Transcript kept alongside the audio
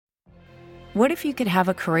What if you could have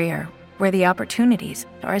a career where the opportunities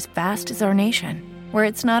are as vast as our nation, where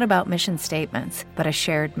it's not about mission statements, but a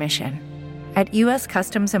shared mission? At U.S.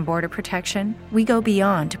 Customs and Border Protection, we go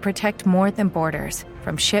beyond to protect more than borders.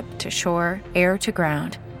 From ship to shore, air to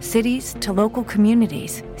ground, cities to local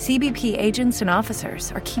communities, CBP agents and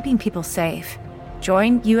officers are keeping people safe.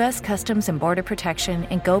 Join U.S. Customs and Border Protection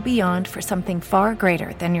and go beyond for something far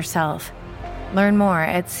greater than yourself. Learn more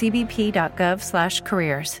at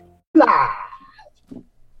cbp.gov/careers.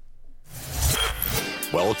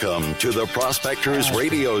 Welcome to the Prospectors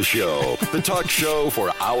Radio Show, the talk show for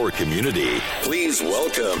our community. Please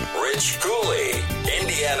welcome Rich Cooley,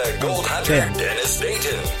 Indiana Gold Hunter Dennis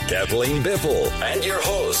Dayton, Kathleen Biffle, and your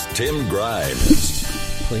host, Tim Grimes.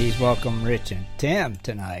 Please welcome Rich and Tim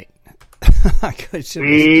tonight. We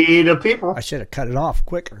the people. I should have cut it off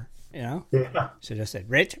quicker, you know? Yeah. Should have said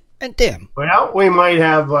Rich and Tim. Well, we might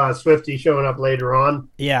have Swifty showing up later on.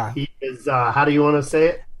 Yeah. He is, how do you want to say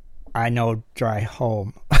it? I know, dry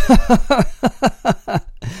home.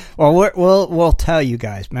 Well, we'll tell you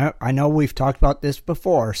guys. I know we've talked about this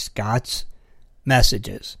before. Scott's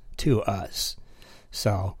messages to us.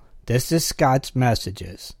 So this is Scott's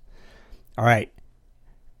messages. All right.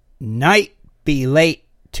 Night be late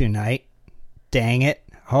tonight. Dang it.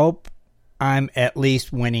 Hope I'm at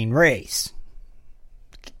least winning race.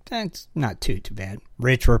 That's not too bad.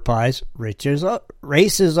 Rich replies, race is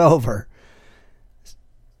over.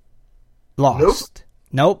 Lost.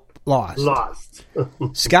 Nope, lost.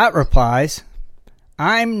 Scott replies,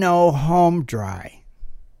 I'm no home dry.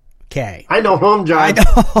 Okay. I know home dry. I know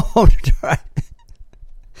home dry.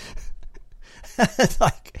 It's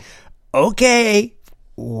like, okay,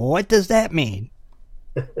 what does that mean?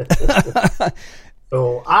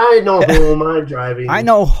 So I know home I'm driving. I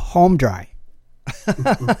know home dry.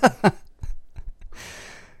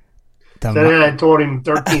 Then I told him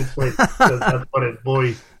 13th place because that's what his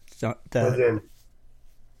boy was in.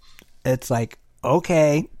 It's like,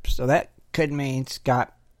 okay, so that could mean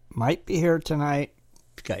Scott might be here tonight.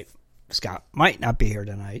 Okay, Scott might not be here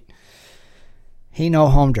tonight. He no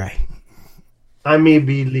home dry. I may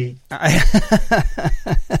be late.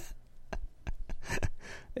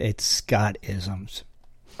 It's Scott-isms.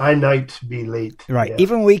 I might be late. Right. Yeah.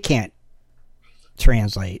 Even we can't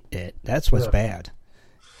translate it. That's what's bad.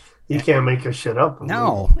 You can't make a shit up.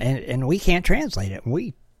 No, and we can't translate it.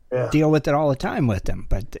 We deal with it all the time with him.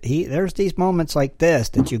 But there's these moments like this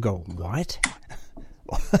that you go, what?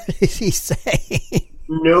 What is he saying?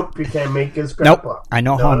 Nope, you can't make his crap up. I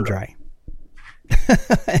know home dry.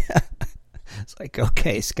 It's like,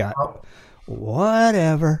 okay, Scott.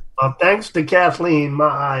 Whatever. Well, thanks to Kathleen, my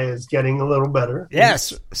eye is getting a little better.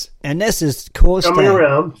 Yes, and this is cool stuff. Coming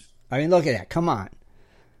around. I mean, look at that. Come on.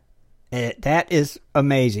 That is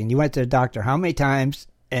amazing. You went to the doctor how many times,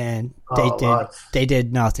 and they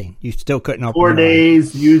did nothing. You still couldn't open 4 your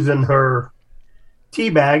days using her tea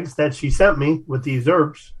bags that she sent me with these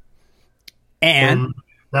herbs. And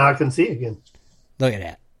now I can see again. Look at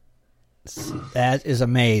that. That is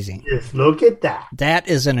amazing. Just look at that. That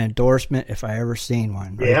is an endorsement if I ever seen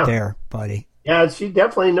one right there, buddy. Yeah, she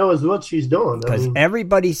definitely knows what she's doing. Because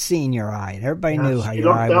everybody's seen your eye. And everybody knew how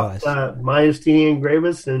your eye was. Myasthenia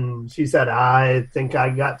gravis, and she said, I think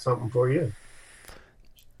I got something for you.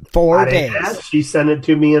 4 days. She sent it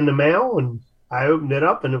to me in the mail, and I opened it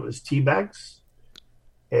up, and it was tea bags.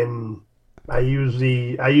 And I use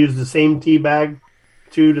the same tea bag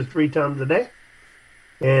 2 to 3 times a day.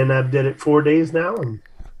 And I did it 4 days now, and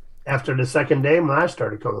after the second day, my eyes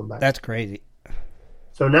started coming back. That's crazy.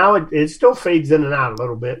 So now it still fades in and out a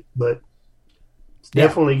little bit, but it's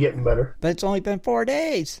definitely getting better. But it's only been 4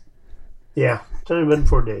 days. Yeah, it's only been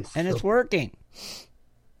 4 days. And it's working.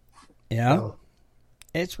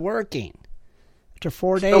 It's working. After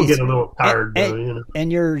 4 days. Still get a little tired, though, you know.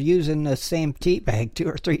 And you're using the same tea bag 2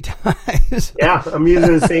 or 3 times. Yeah, I'm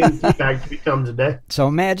using the same tea bag 3 times a day. So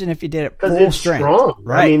imagine if you did it full it's strength. Strong.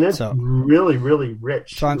 Right. I mean, it's really, really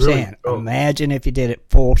rich. So I'm really saying, strong. imagine if you did it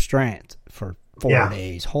full strength for 4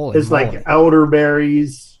 days. Holy It's moly. like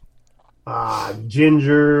elderberries,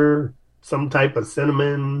 ginger, some type of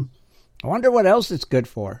cinnamon. I wonder what else it's good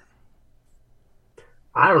for.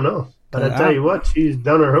 I don't know. But I tell you what, she's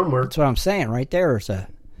done her homework. That's what I'm saying. Right there is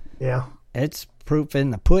Yeah. It's proof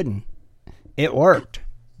in the pudding. It worked.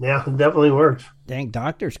 Yeah, it definitely worked. Dang,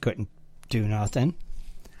 doctors couldn't do nothing.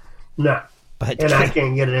 No. But and I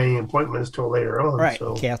can't get any appointments till later on. Right.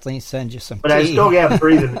 So. Kathleen sends you some But tea. I still got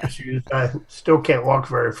breathing issues. I still can't walk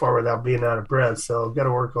very far without being out of breath, so got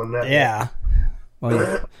to work on that. Yeah.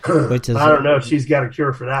 Well, which is, I don't know if she's got a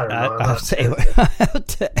cure for that or not. I'll say I have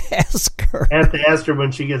to ask her. I have to ask her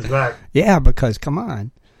when she gets back. Yeah, because come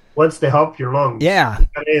on. What's to help your lungs? Yeah.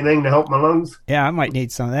 Got anything to help my lungs? Yeah, I might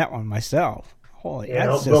need some of that one myself. Holy, Yeah,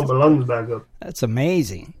 help build my lungs back up. That's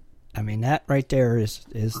amazing. I mean, that right there is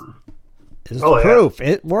Oh, proof.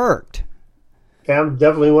 It worked. Yeah,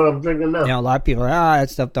 definitely what I'm drinking now. You know, a lot of people are, that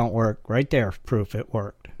stuff don't work. Right there, proof it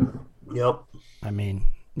worked. Yep. I mean,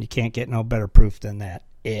 you can't get no better proof than that.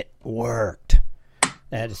 It worked.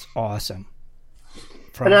 That is awesome.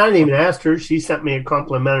 And I didn't even ask her. She sent me a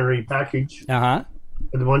complimentary package Uh-huh.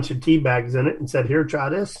 with a bunch of tea bags in it and said, "Here, try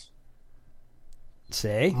this."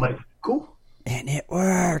 See? I'm like, cool. And it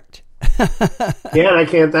worked. Yeah, and I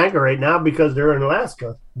can't thank her right now because they're in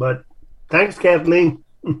Alaska. But thanks, Kathleen.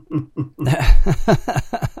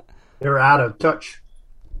 They're out of touch.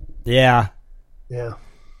 Yeah. Yeah.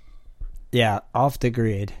 Yeah, off the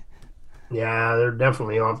grid. Yeah, they're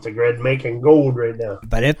definitely off the grid making gold right now.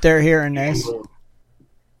 But if they're hearing this,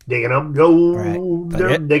 Digging up gold. Right. But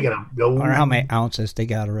They're digging up I gold. wonder how many ounces they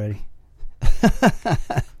got already.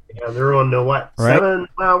 Yeah, they're on the what? Right. 7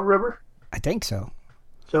 Mile River? I think so.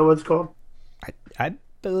 Is that what it's called? I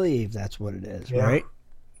believe that's what it is, Yeah. right?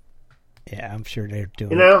 Yeah, I'm sure they're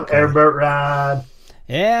doing You know, it. airboat ride.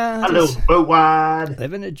 Yeah. A little just boat ride.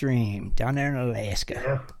 living a dream down there in Alaska.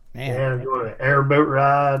 Yeah. Man, Yeah, doing an airboat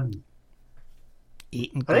ride.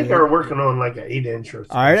 eating I think good. they're working on like an 8-inch or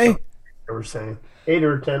something. Are they? They were saying 8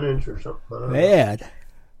 or 10-inch or something. I don't know. Man.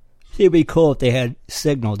 It'd be cool if they had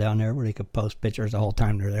signal down there where they could post pictures the whole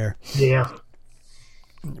time they're there. Yeah.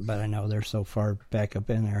 But I know they're so far back up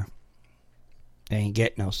in there. They ain't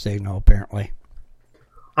getting no signal, apparently.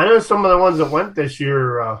 I know some of the ones that went this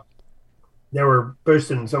year, they were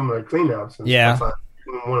posting some of the cleanouts and Yeah. stuff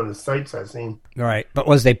on one of the sites I've seen. Right. But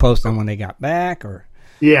was they posting when they got back, or?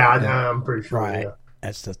 Yeah, I'm pretty sure. Right. Yeah.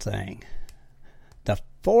 That's the thing. The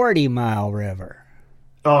 40 Mile River.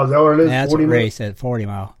 Oh, is that what it is? That's 40 what Ray minutes? said. 40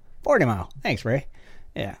 Mile. 40 Mile. Thanks, Ray.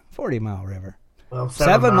 Yeah, 40 Mile River. Well,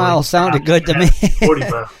 7 Mile sounded good to me. 40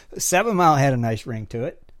 Mile. 7 Mile had a nice ring to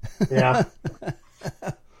it. Yeah.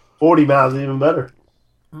 40 miles even better.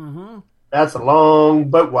 Mm-hmm. That's a long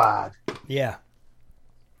boat ride. Yeah.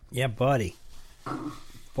 Yeah, buddy.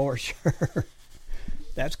 For sure.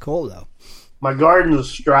 That's cool, though. My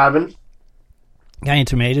garden's thriving. Got any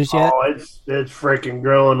tomatoes yet? Oh, it's freaking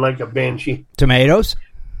growing like a banshee. Tomatoes?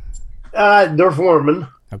 They're forming.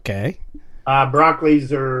 Okay.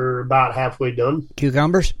 Broccolis are about halfway done.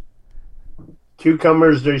 Cucumbers?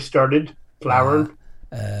 Cucumbers, they started flowering.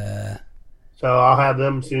 So I'll have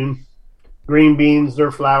them soon. Green beans,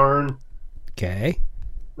 they're flowering. Okay.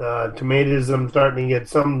 Tomatoes, I'm starting to get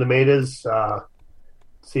some tomatoes.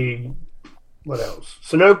 See, what else?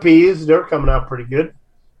 Snow peas, they're coming out pretty good.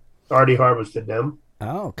 Already harvested them.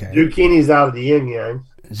 Oh, okay. Zucchini's out of the yin yang.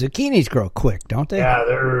 Zucchinis grow quick, don't they? Yeah,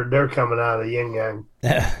 they're coming out of the yin yang.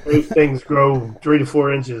 Those things grow 3 to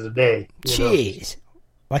 4 inches a day. you know? Jeez.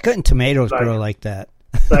 Why couldn't tomatoes Like- grow like that?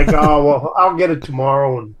 It's like, oh, well, I'll get it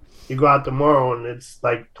tomorrow. And you go out tomorrow and it's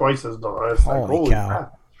like twice as long. It's like, Holy holy cow.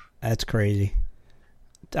 crap. That's crazy.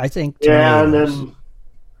 I think Yeah, and tomatoes. then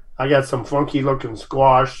I got some funky looking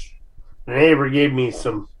squash. The neighbor gave me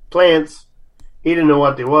some plants. He didn't know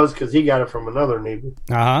what they was because he got it from another neighbor.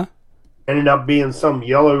 Uh-huh. Ended up being some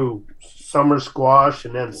yellow summer squash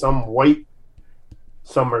and then some white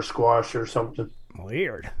summer squash or something.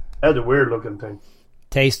 Weird. That's a weird looking thing.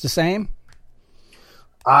 Taste the same?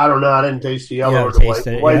 I don't know. I didn't taste the yellow You or haven't the white.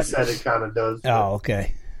 tasted The it white yet? said it kind of does. Oh,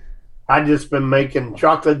 okay. I just been making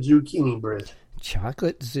chocolate zucchini bread.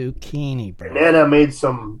 Chocolate zucchini And bread. then I made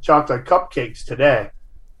some chocolate cupcakes today.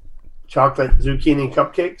 Chocolate zucchini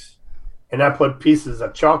cupcakes. And I put pieces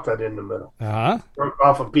of chocolate in the middle. Uh-huh. Broke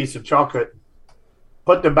off a piece of chocolate.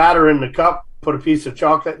 Put the batter in the cup. Put a piece of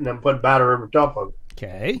chocolate. And then put batter over top of it.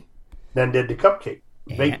 Okay. Then did the cupcake.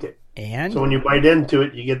 Baked it. And So when you bite into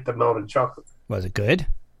it, you get the melted chocolate. was it good?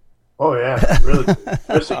 Oh, yeah. Really good.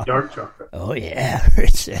 Especially dark chocolate. Oh, yeah.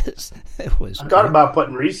 It says it was I thought good. about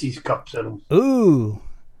putting Reese's cups in them. Ooh,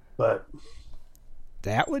 But,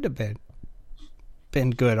 that would have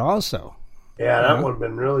been good also. yeah, that would have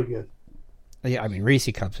been really good. Yeah, I mean, Reese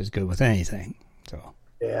Cups is good with anything. So,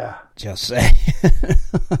 Yeah. just say.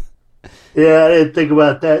 Yeah, I didn't think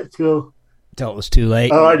about that, too. Till it was too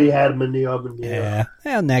late. I already had them in the oven. Yeah.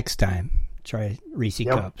 Well, next time, try Reese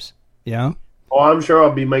Yep. Cups. You know? Oh, I'm sure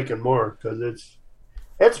I'll be making more because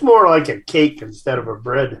it's more like a cake instead of a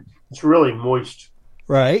bread. It's really moist,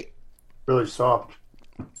 Right. really soft.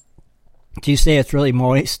 Do you say it's really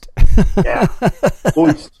moist? Yeah,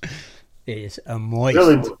 moist, It is a moist.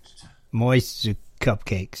 really Moist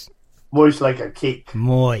cupcakes. moist like a cake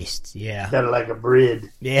Moist, yeah. instead of like a bread.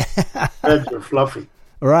 Yeah. Breads are fluffy.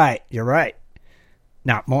 Right, you're right.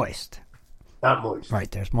 Not moist. Not moist. Right,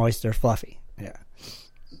 there's moist, there's fluffy. Yeah.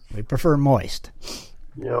 We prefer moist.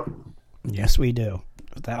 Yep. Yes, we do.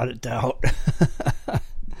 Without a doubt.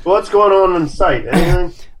 What's going on in site?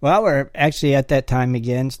 Anything? Well, we're actually at that time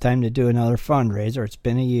again. It's time to do another fundraiser. It's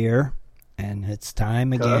been a year, and it's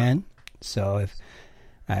time again. So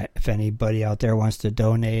if anybody out there wants to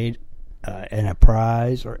donate in a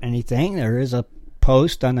prize or anything, there is a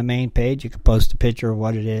post on the main page. You can post a picture of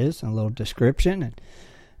what it is and a little description,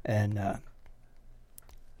 and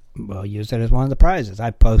we'll use it as one of the prizes.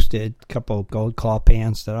 I posted a couple of gold claw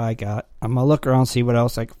pants that I got. I'm going to look around and see what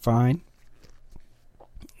else I can find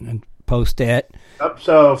and post it.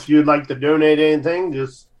 So if you'd like to donate anything,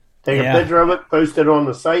 just take a picture of it, post it on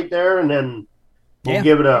the site there, and then we'll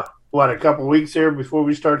give it a couple weeks here before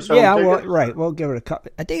we start selling tickets? Right. We'll give it a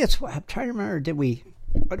couple. I think I'm trying to remember,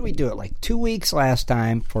 what did we do it? Like 2 weeks last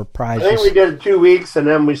time for prizes? I think we did it 2 weeks, and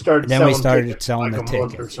then we started selling the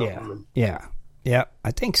tickets. Yeah, I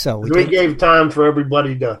think so. We gave time for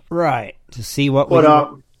everybody to see what put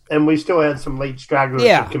up, and we still had some late stragglers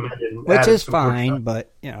that come in, which is fine.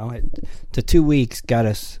 But the 2 weeks got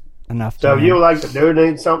us enough. So if you would like to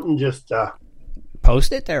donate something, just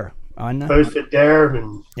post it there post it there,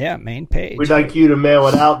 and main page. We'd like you to mail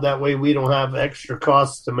it out. That way, we don't have extra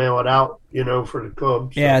costs to mail it out. For the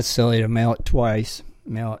club. So. Yeah, it's silly to mail it twice.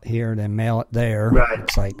 Mail it here, then mail it there. Right.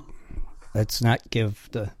 It's like, let's not give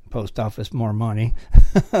the post office more money.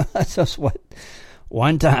 That's just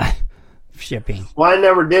one time shipping. Well, I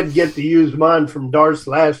never did get to use mine from Darce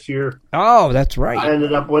last year. Oh, that's right. I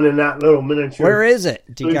ended up winning that little miniature. Where is it?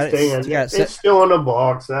 It's still in a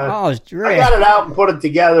box. I got it out and put it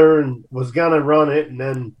together and was going to run it, and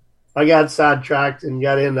then I got sidetracked and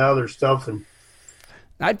got into other stuff. And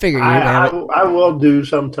I'd figure you'd have it. I will do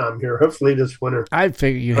sometime here, hopefully this winter. I'd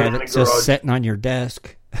figure you had it just sitting on your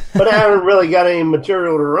desk. But I haven't really got any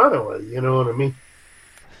material to run it with, you know what I mean?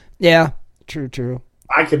 Yeah, true.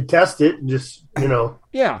 I could test it and just,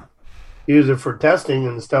 use it for testing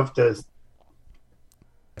and stuff to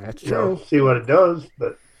That's true. See what it does,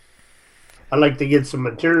 but I'd like to get some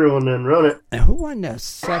material and then run it. And who won the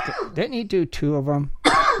second? Didn't he do two of them?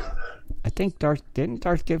 I think didn't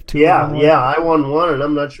Darth give two? Yeah, I won one, and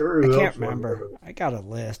I'm not sure who else. I can't remember. I got a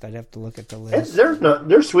list. I'd have to look at the list.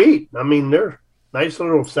 They're sweet. I mean, they're nice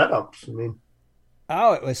little setups. I mean,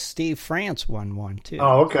 it was Steve France won one too.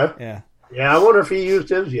 Oh, okay. Yeah. Yeah, I wonder if he used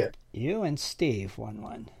his yet. You and Steve won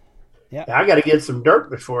one. Yeah. I got to get some dirt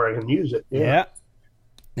before I can use it. Yeah.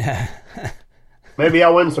 Maybe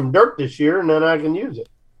I'll win some dirt this year, and then I can use it.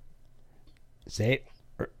 See,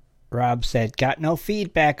 Rob said, got no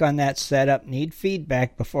feedback on that setup. Need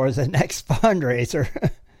feedback before the next fundraiser.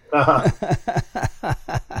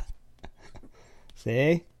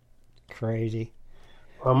 See? Crazy.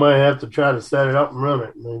 I might have to try to set it up and run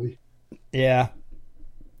it, maybe. Yeah.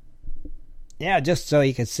 Yeah, just so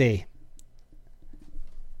you can see.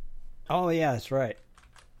 Oh, yeah, that's right.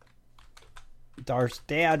 Darth's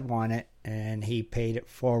dad won it, and he paid it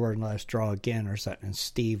forward and let us draw again or something, and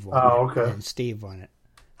Steve won it. Oh, okay. And Steve won it.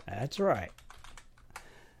 That's right.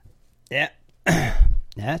 Yeah.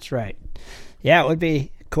 That's right. Yeah, it would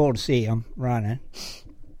be cool to see him running.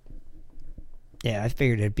 Yeah, I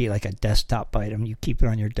figured it'd be like a desktop item. You keep it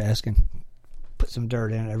on your desk and put some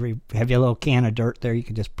dirt in it. Have you a little can of dirt there? You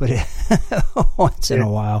can just put it once in a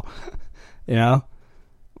while. You know?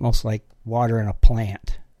 Almost like watering a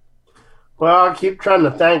plant. Well, I keep trying to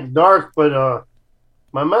thank Dark, but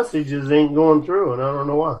my messages ain't going through, and I don't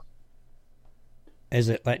know why. Is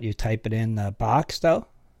it letting you type it in the box, though?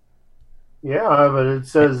 Yeah, but it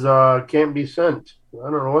says can't be sent. I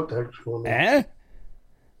don't know what the heck's going on.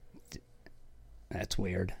 That's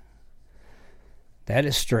weird. That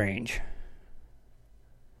is strange.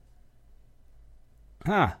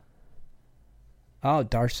 Huh. Oh,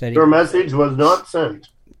 Darth said your message was not sent.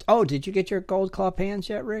 Oh, did you get your gold claw pans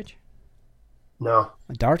yet, Rich? No.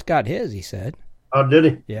 Darth got his, he said. Oh, did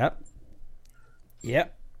he?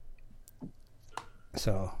 Yep.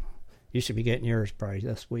 So, you should be getting yours probably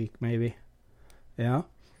this week, maybe. Yeah?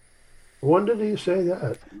 When did he say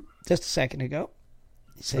that? Just a second ago.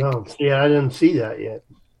 Oh, yeah, I didn't see that yet.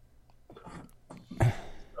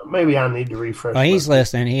 Maybe I need to refresh. Oh, he's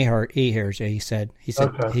listening. He hears you. He said,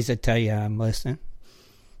 okay. He said, tell you I'm listening.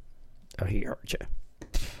 Oh, he heard you.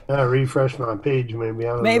 I refresh my page, maybe.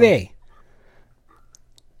 I don't maybe. know.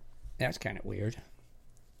 That's kind of weird.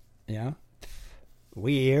 Yeah.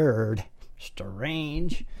 Weird.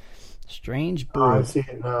 Strange. Strange brew. Oh, I see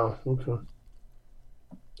it now. Okay.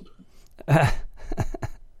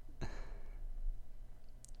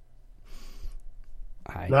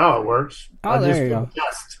 Now it works. Oh, there you go.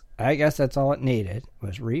 I guess that's all it needed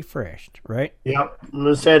was refreshed, right? Yep. And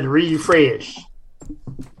it said refresh.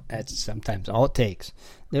 That's sometimes all it takes.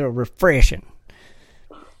 Little refreshing.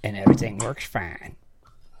 And everything works fine.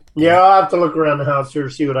 Yeah, I'll have to look around the house here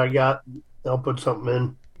to see what I got. I'll put something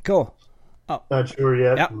in. Cool. Oh, Not sure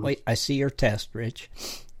yet. yeah, wait, I see your test, Rich.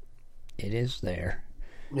 It is there.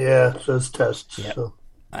 Yeah, it says tests. Yep. So.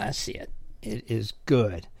 I see it. It is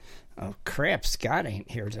good. Oh, crap, Scott ain't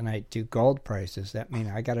here tonight. Do gold prices. That means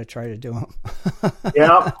I got to try to do them.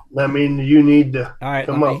 Yeah, I mean, you need to All right,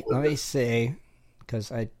 come up with let me see,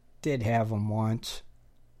 because I did have them once.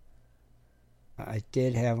 I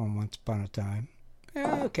did have them once upon a time.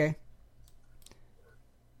 Yeah, okay.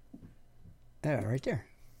 Yeah, right there.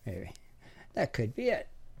 Maybe. That could be it.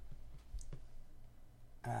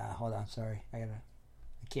 Hold on, sorry. I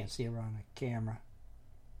can't see around the camera.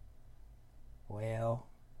 Well,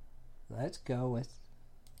 let's go with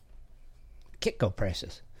Kitco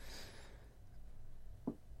prices.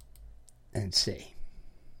 And see.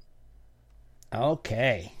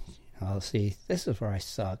 Okay. I'll see. This is where I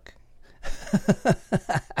suck.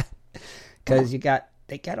 Because they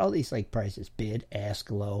got all these like prices: bid, ask,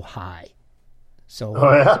 low, high. So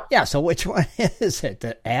yeah. So which one is it?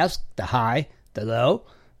 The ask, the high, the low,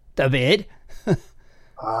 the bid?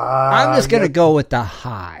 I'm just gonna go with the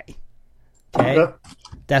high. Okay,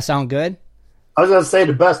 that sound good? I was gonna say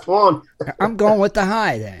the best one. I'm going with the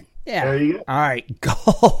high then. Yeah. There you go. All right,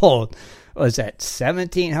 gold was at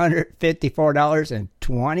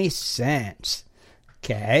 $1,754.20.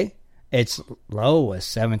 Okay. Its low was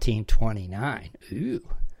 $1,729. Ooh.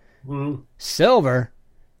 Mm. Silver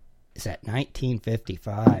is at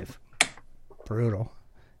 $1,955. Brutal.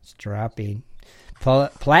 It's dropping.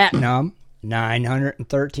 Platinum,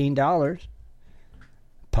 $913.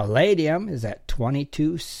 Palladium is at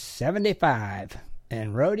 $22.75.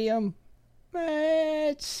 And rhodium,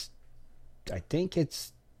 I think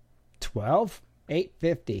it's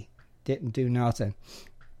 $12,850. Didn't do nothing.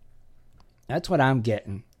 That's what I'm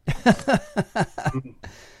getting.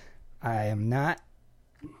 I am not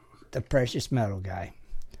the precious metal guy.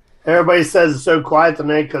 Everybody says it's so quiet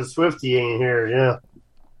tonight because Swifty ain't here. Yeah.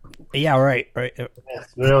 Yeah, right. Yeah,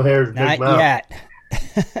 we don't hear the big Not mouth. yet.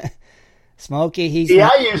 Smokey, he's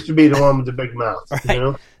I used to be the one with the big mouth. right. You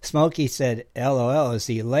know? Smokey said, "LOL, is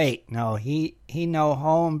he late?" No, he no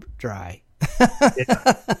home dry.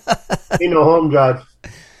 He no home drive.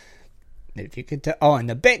 If you could tell. Oh, and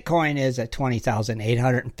the Bitcoin is at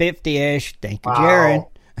 20,850-ish. Thank you, Wow. Jared.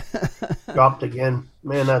 Dropped again.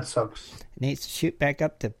 Man, that sucks. It needs to shoot back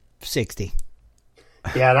up to 60.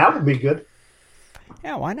 Yeah, that would be good.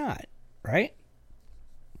 Yeah, why not? Right?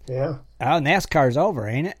 Yeah. Oh, NASCAR's over,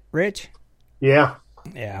 ain't it, Rich? Yeah.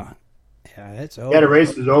 Yeah. Yeah, it's over. Yeah, the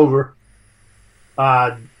race is over.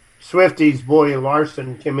 Swifty's boy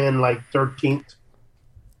Larson came in like 13th.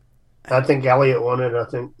 I think Elliott won it, I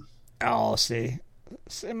think. Oh, see.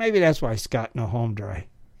 Maybe that's why Scott no home dry.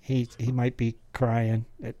 He might be crying.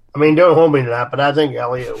 I mean, don't hold me to that, but I think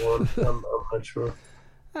Elliott won. I'm not sure.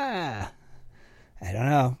 I don't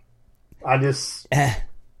know. I just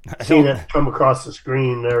seen it come across the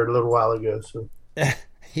screen there a little while ago. So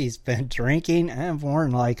He's been drinking, and more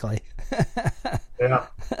than likely. yeah.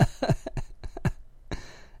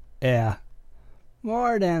 Yeah.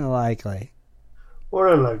 More than likely.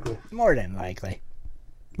 More than likely. More than likely.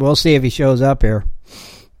 We'll see if he shows up here.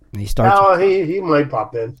 And he starts. Oh, he might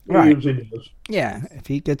pop in. He Right. usually does. Yeah, if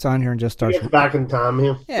he gets on here and just He starts. gets back in time,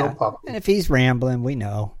 he'll pop in. And if he's rambling, we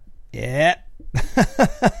know. Yep.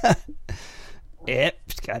 Yep.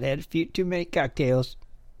 Scott had a few too many cocktails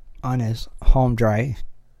on his home dry.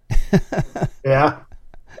 Yeah.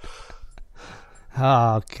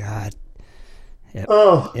 Oh, God. Yep.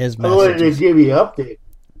 Oh, His I wanted to messages. give you an update.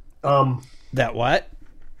 That what?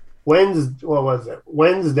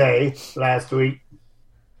 Wednesday last week.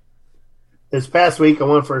 This past week, I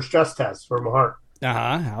went for a stress test for my heart.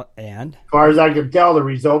 Uh-huh. And? As far as I could tell, the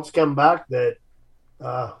results come back that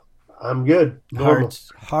I'm good. Normal.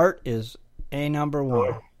 Heart is a number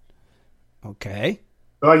one. Okay.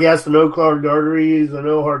 So I guess no clogged arteries and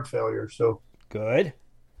no heart failure. So Good.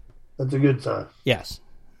 that's a good sign. Yes.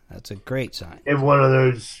 That's a great sign. Have one of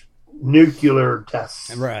those nuclear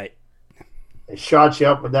tests. Right. They shot you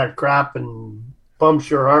up with that crap and pumps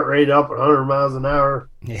your heart rate up at 100 miles an hour.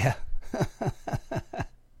 Yeah.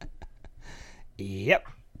 Yep.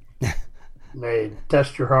 And they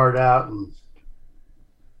test your heart out, and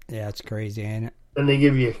Yeah, it's crazy, ain't it? then they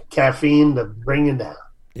give you caffeine to bring you down.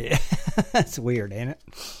 Yeah. That's weird, ain't it?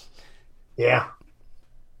 Yeah.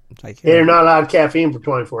 It's like, They're not allowed caffeine for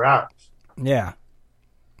 24 hours. yeah.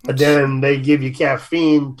 But then they give you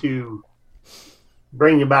caffeine to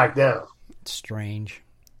bring you back down. It's strange.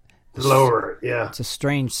 Lower it, yeah. It's a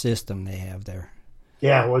strange system they have there.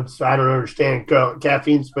 Yeah, I don't understand.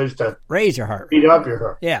 Caffeine's supposed to raise your heart rate. Speed up your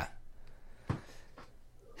heart. Yeah. I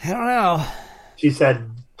don't know. She said,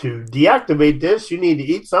 to deactivate this, you need to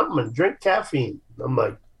eat something and drink caffeine. I'm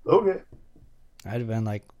like, okay. I'd have been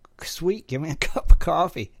like, sweet, give me a cup of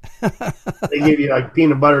coffee. They give you like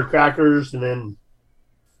peanut butter crackers and then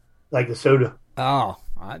like a soda. Oh,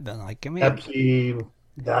 I've been like, give me Pepsi,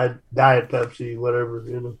 Diet Pepsi, whatever,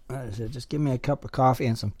 I said, just give me a cup of coffee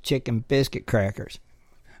and some chicken biscuit crackers,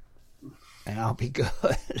 and I'll be good.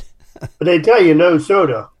 But they tell you no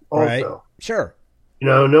soda also. Right. Sure.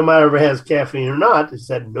 No matter if it has caffeine or not, they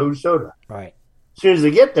said no soda. Right. As soon as they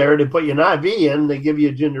get there, they put you an IV in, they give you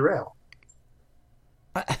a ginger ale.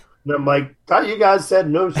 And I'm like, thought you guys said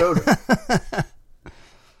no soda.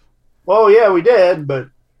 Well, yeah, we did, but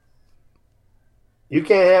you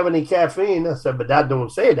can't have any caffeine. I said, but that don't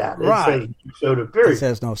say that. It says no soda, period. It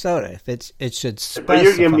says no soda. If it should specify. But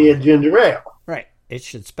you're giving me a ginger ale. Right. It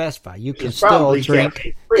should specify. You can It's still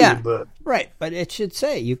drink. Free, but right. But it should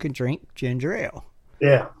say you can drink ginger ale.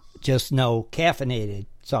 Yeah. Just no caffeinated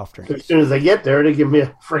soft drinks. So as soon as I get there, they give me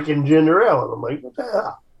a freaking ginger ale. And I'm like, what the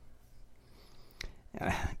hell?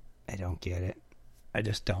 I don't get it. I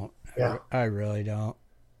just don't. Yeah. I really don't.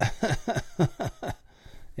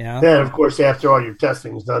 Yeah. Then, of course, after all your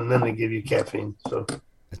testing is done, then they give you caffeine. So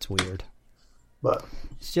it's weird. But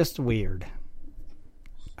it's just weird.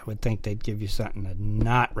 I would think they'd give you something to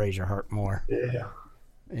not raise your heart more.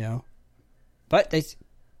 Yeah. But they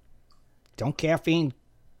don't caffeine,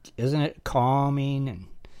 isn't it calming and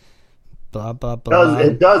blah, blah, blah.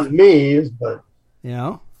 It does me, but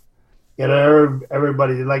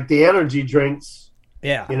everybody, like the energy drinks.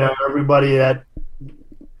 Yeah. Everybody that a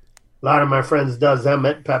lot of my friends does them,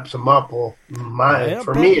 it peps them up. Well,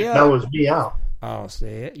 for me, it mellows me out. Oh, see,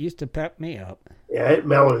 it used to pep me up. Yeah, it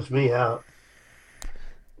mellows me out.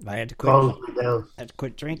 I had to calms me down. I had to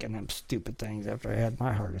quit drinking them stupid things after I had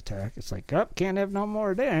my heart attack. It's like, can't have no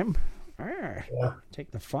more of them. Yeah. Take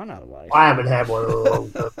the fun out of life. I haven't had one in a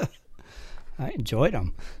long time. I enjoyed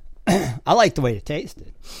them. I like the way it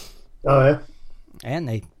tasted. Oh, yeah? And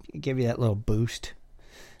they give you that little boost.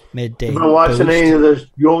 Midday. You been watching any of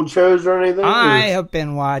the old shows or anything? I have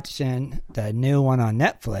been watching the new one on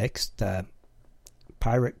Netflix, the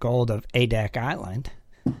Pirate Gold of Adak Island.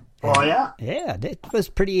 Oh, yeah? Yeah, it was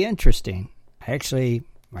pretty interesting. Actually,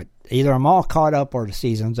 either I'm all caught up or the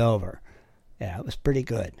season's over. Yeah, it was pretty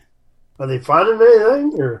good. Are they finding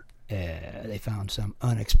anything? Or? They found some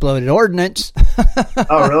unexploded ordnance.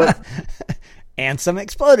 Oh, really? And some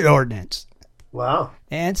exploded ordnance. Wow.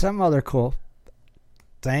 And some other cool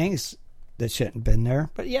things that shouldn't have been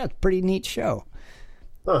there. But yeah, it's a pretty neat show.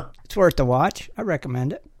 Huh. It's worth the watch. I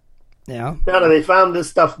recommend it. Yeah. Now, do they found this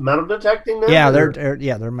stuff metal detecting now? Yeah,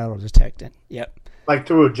 they're metal detecting. Yep. Like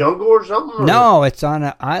through a jungle or something? Or? No, it's on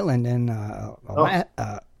an island in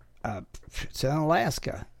it's in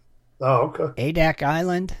Alaska. Oh, okay. Adak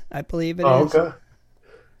Island, I believe it is. Oh, okay.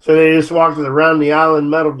 So they just walked around the island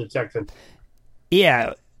metal detecting.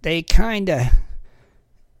 Yeah, they kind of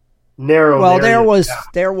narrow. Well,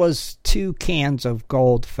 there was 2 cans of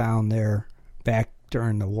gold found there back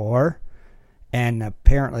during the war, and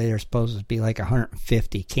apparently there's supposed to be like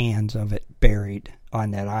 150 cans of it buried on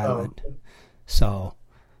that island. Okay. So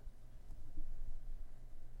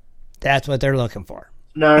that's what they're looking for.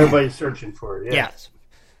 Now everybody's searching for it. Yeah. Yes.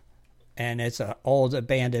 And it's an old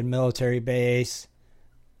abandoned military base.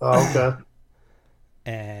 Oh, okay.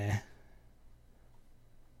 And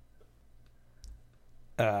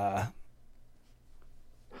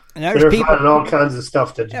they're finding all kinds of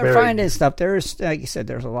stuff that's buried. They're finding stuff. There's, like you said,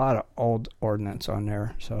 there's a lot of old ordnance on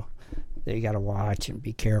there, so they got to watch and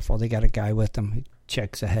be careful. They got a guy with them who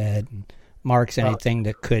checks ahead and marks anything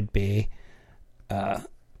that could be, kind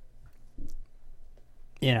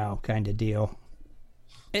of deal.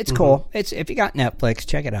 It's cool. It's if you got Netflix,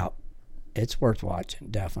 check it out. It's worth watching,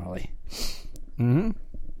 definitely. It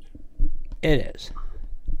is.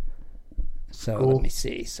 So cool. Let me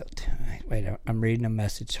see. So wait, I'm reading a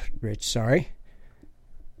message, Rich. Sorry.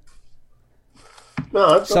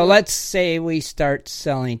 No, so let's say we start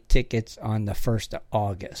selling tickets on the 1st of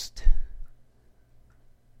August.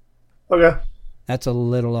 Okay. That's a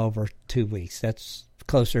little over 2 weeks. That's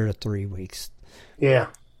closer to 3 weeks. Yeah.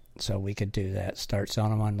 So we could do that. Start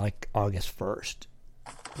selling them on like August 1st.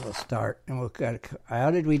 We'll start, and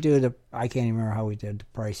how did we do I can't even remember how we did the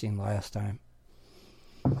pricing last time.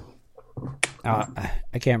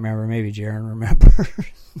 I can't remember. Maybe Jaron remembers.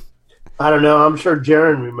 I don't know. I'm sure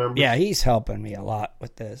Jaron remembers. Yeah, he's helping me a lot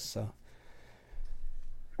with this. So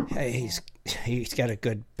Hey, he's got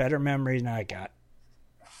a better memory than I got.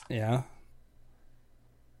 Yeah.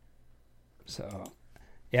 So,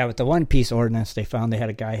 yeah, with the One Piece ordinance, they found they had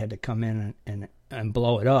a guy had to come in and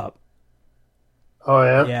blow it up. Oh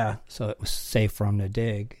yeah. Yeah, so it was safe for him to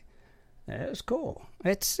dig. It was cool.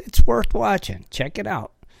 It's worth watching. Check it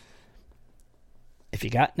out. If you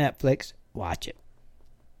got Netflix, watch it.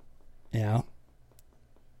 You know,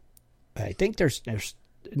 I think there's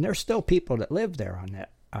still people that live there on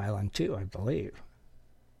that island too. I believe.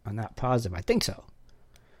 I'm not positive. I think so.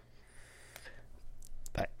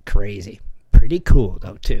 But crazy, pretty cool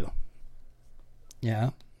though too.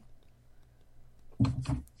 Yeah.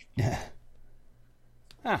 Yeah.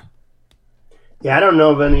 Huh. Yeah, I don't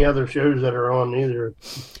know of any other shows that are on either.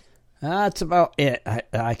 That's about it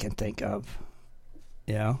I can think of.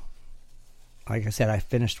 You know, like I said, I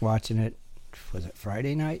finished watching it. Was it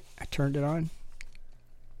Friday night? I turned it on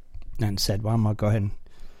and said, well, I'm going to go ahead and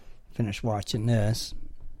finish watching this.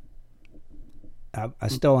 I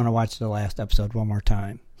still want to watch the last episode one more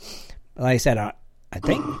time. But like I said, I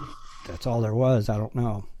think that's all there was. I don't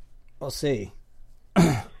know. We'll see.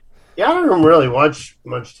 Yeah, I don't really watch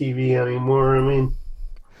much TV anymore. I mean,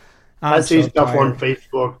 I see stuff on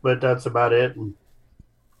Facebook, but that's about it.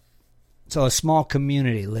 So a small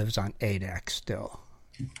community lives on Adak still.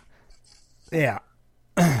 Yeah.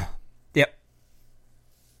 Yep.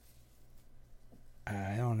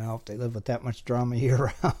 I don't know if they live with that much drama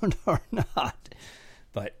year-round or not.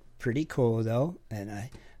 But pretty cool, though. And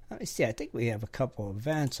let me see. I think we have a couple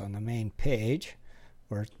events on the main page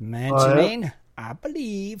worth mentioning. Yeah. I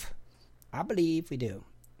believe we do.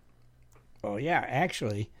 Oh, yeah.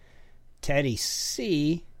 Actually, Teddy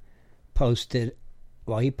C posted...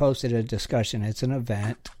 Well, he posted a discussion. It's an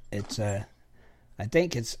event. I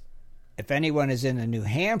think it's... If anyone is in the New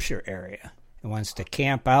Hampshire area and wants to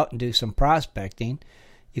camp out and do some prospecting,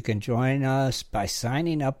 you can join us by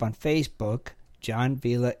signing up on Facebook. John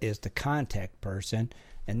Vila is the contact person.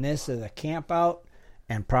 And this is a camp out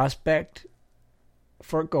and prospect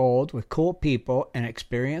for gold with cool people and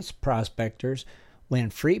experienced prospectors. Win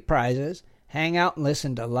free prizes, hang out and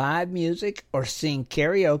listen to live music or sing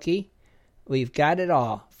karaoke. We've got it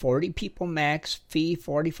all. 40 people max, fee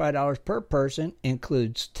 $45 per person,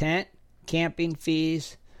 includes tent, camping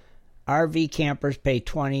fees. RV campers pay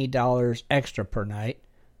 $20 extra per night.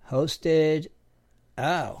 Hosted.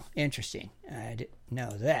 Oh, interesting. I didn't know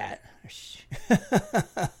that.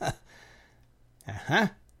 Uh-huh.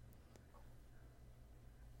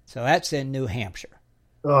 So that's in New Hampshire.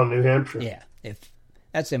 Oh, New Hampshire. Yeah.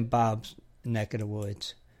 That's in Bob's neck of the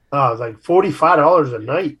woods. Oh, it's like $45 a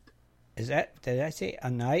night. Is that, did I say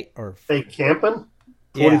a night or? They camping?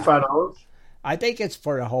 $45? Yeah. I think it's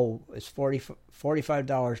for the whole, it's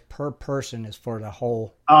 $45 per person is for the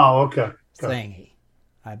whole thingy,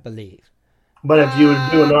 I believe. But if you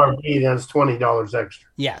would do an RV, that's $20 extra.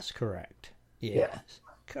 Yes, correct. Yes, yeah.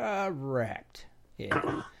 Correct.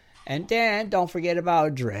 Yeah. And then don't forget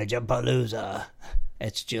about Dredgapalooza.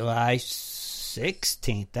 It's July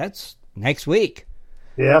 16th. That's next week.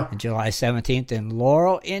 Yeah. And July 17th in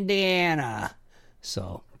Laurel, Indiana.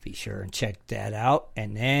 So be sure and check that out.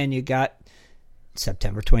 And then you got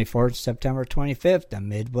September 24th, September 25th, the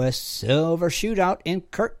Midwest Silver Shootout in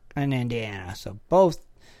Kirkland, Indiana. So both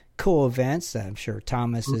cool events. I'm sure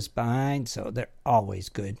Thomas is behind, so they're always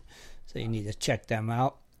good. So you need to check them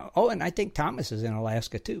out. Oh, and I think Thomas is in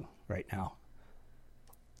Alaska too right now.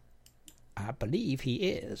 I believe he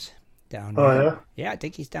is down there. Oh, yeah? Yeah, I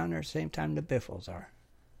think he's down there at the same time the Biffles are,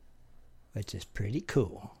 which is pretty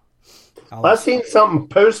cool. I seen something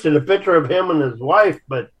posted, a picture of him and his wife,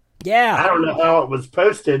 but yeah, I don't know how it was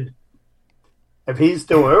posted, if he's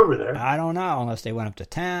still over there. I don't know, unless they went up to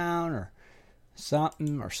town or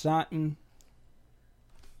something.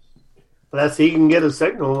 Unless he can get a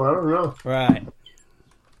signal, I don't know. Right.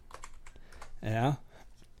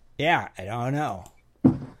 Yeah, I don't know.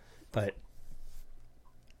 But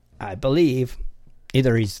I believe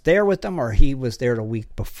either he's there with them or he was there the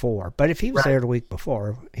week before. But if he was there the week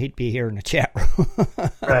before, he'd be here in the chat room.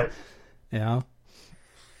 Right. You know?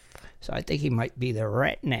 So I think he might be there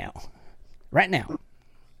right now. And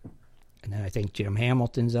then I think Jim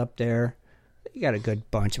Hamilton's up there. You got a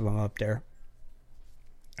good bunch of them up there.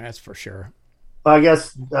 That's for sure. Well, I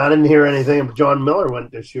guess I didn't hear anything if John Miller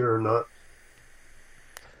went this year or not.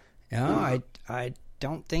 No, I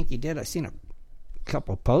don't think he did. I seen a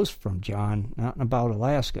couple posts from John, nothing about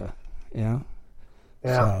Alaska. Yeah.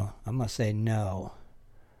 So I'm gonna say no.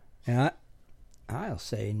 Yeah, I'll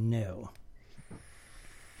say no.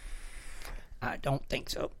 I don't think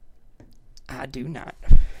so. I do not.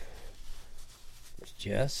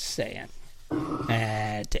 Just saying.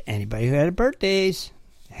 And to anybody who had birthdays,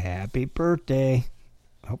 happy birthday.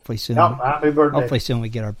 Hopefully soon. Yep, happy birthday. Hopefully soon we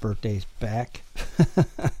get our birthdays back.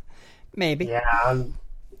 Maybe. Yeah.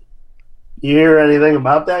 You hear anything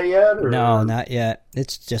about that yet? Or? No, not yet.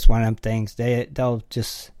 It's just one of them things. They'll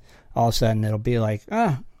just, all of a sudden, it'll be like,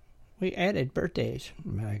 we added birthdays.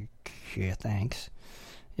 I'm like, yeah, thanks.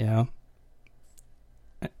 You know?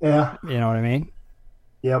 Yeah. You know what I mean?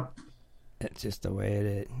 Yep. It's just the way it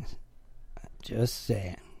is. Just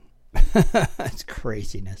saying. It's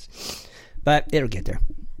craziness. But it'll get there.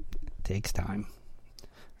 It takes time.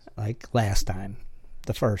 Like last time.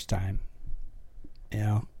 The first time. You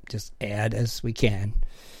know, just add as we can.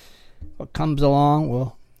 What comes along,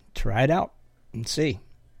 we'll try it out and see.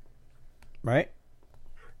 Right?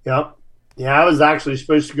 Yep. Yeah, I was actually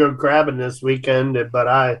supposed to go crabbing this weekend, but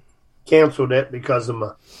I canceled it because of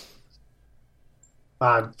my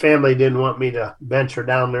family didn't want me to venture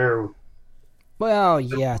down there. Well,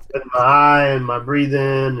 yeah. With my eye and my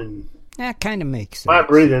breathing, and That kind of makes sense. my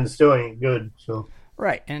breathing still ain't good. So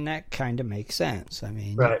Right, and that kind of makes sense. I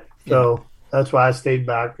mean, right. So that's why I stayed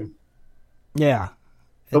back. And yeah.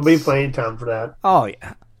 there'll be plenty of time for that. Oh,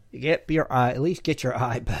 yeah. You get your eye, at least get your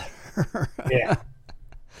eye better. Yeah.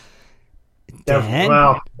 Then,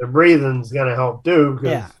 Well, the breathing's going to help too because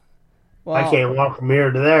yeah. Well, I can't walk from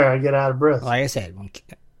here to there. I get out of breath. like I said,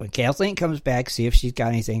 when Kathleen comes back, see if she's got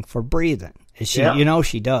anything for breathing. Is she? Yeah. You know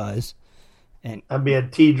she does. And I'd be a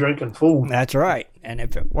tea drinking fool. that's right. And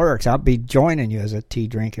if it works, I'll be joining you as a tea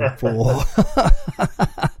drinking fool.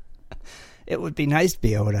 It would be nice to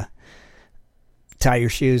be able to tie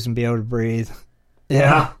your shoes and be able to breathe.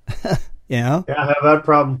 Yeah. You know? Yeah, I have that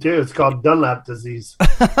problem too. It's called Dunlap disease.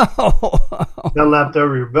 Dunlap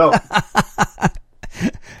over your belt.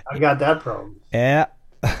 I got that problem. Yeah.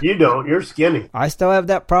 You don't. You're skinny. I still have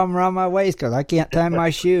that problem around my waist because I can't tie my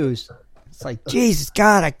shoes. It's like, Jesus,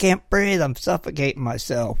 God, I can't breathe. I'm suffocating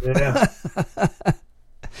myself. Yeah.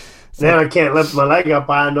 Then I can't lift my leg up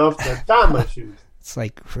high enough to tie my shoes. It's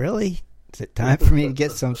like, really? Is it time for me to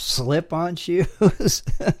get some slip-on shoes?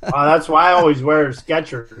 That's why I always wear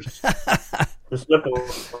Skechers. The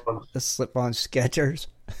slip-on. The slip-on Skechers.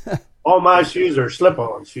 All my shoes are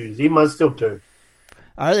slip-on shoes. Even my steel toe.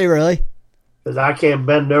 Are they really? Because I can't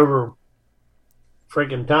bend over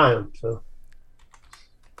freaking time. So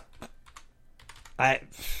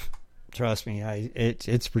Trust me,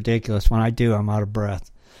 it's ridiculous. When I do, I'm out of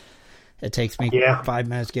breath. It takes me 5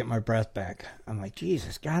 minutes to get my breath back. I'm like,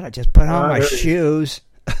 Jesus, God, I just put on my shoes.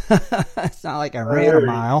 It's not like I ran a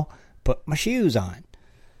mile. Put my shoes on.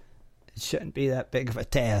 It shouldn't be that big of a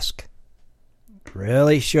task.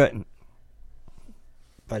 Really shouldn't.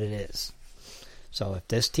 But it is. So if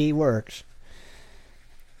this tea works,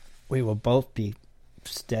 we will both be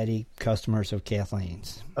steady customers of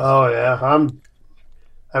Kathleen's. Oh, yeah.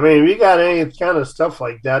 I mean, if you got any kind of stuff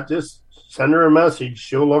like that, just send her a message.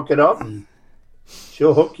 She'll look it up and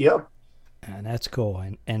she'll hook you up. And that's cool.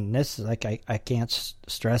 And this is like, I can't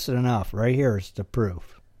stress it enough. Right here is the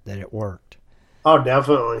proof that it worked. Oh,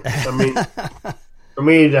 definitely. I mean, for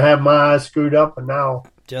me to have my eyes screwed up and now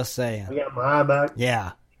Just saying. I got my eye back.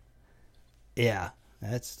 Yeah. Yeah.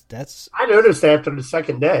 That's. I noticed after the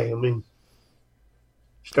second day. I mean,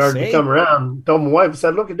 started to come around. Told my wife,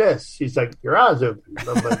 said, "Look at this." She's like, "Your eyes open." And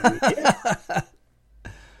I'm like, "Yeah."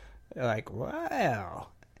 You're like, wow.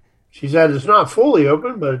 She said, "It's not fully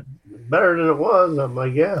open, but better than it was." I'm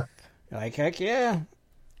like, "Yeah." You're like, heck yeah.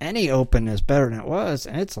 Any open is better than it was,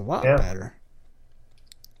 and it's a lot better.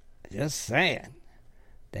 Just saying.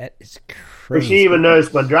 That is crazy. But she even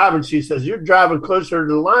noticed my driving. She says, "You're driving closer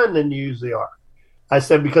to the line than you usually are." I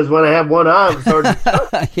said, "Because when I have one eye, it's hard to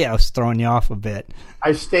judge." Yeah, I was throwing you off a bit.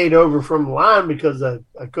 I stayed over from the line because I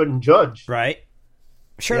couldn't judge. Right.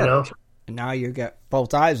 Sure. You know? And now you got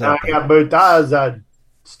both eyes Now open. I got both eyes. I'd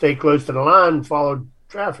stay close to the line and follow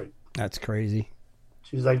traffic. That's crazy.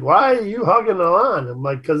 She's like, "Why are you hugging the line?" I'm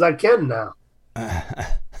like, "Because I can now.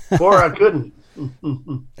 Before I couldn't."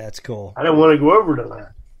 That's cool. I didn't want to go over the line.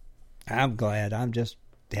 I'm glad. I'm just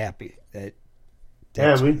happy that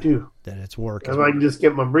Me too. that it's working. If I can just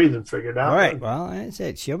get my breathing figured out. All right. Well, I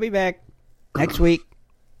said she'll be back next week.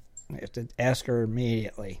 I have to ask her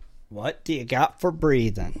immediately. What do you got for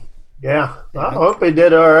breathing? Yeah. I hope they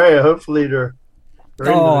did all right. Hopefully they're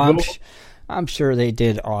I'm sure they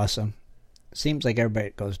did awesome. Seems like everybody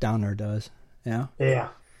that goes down there does. Yeah. Yeah.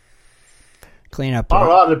 Clean up. A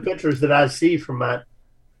lot of the pictures that I see from that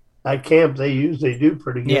camp, they usually do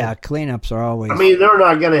pretty good. Yeah, cleanups are always. I mean, they're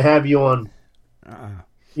not going to have you on.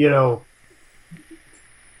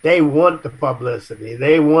 They want the publicity.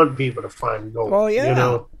 They want people to find gold. Well,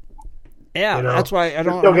 yeah. Yeah, you know? that's why I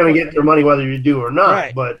don't. You're still going to get their money whether you do or not,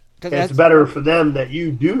 Right. but 'Cause it's better for them that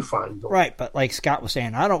you do find gold. Right, but like Scott was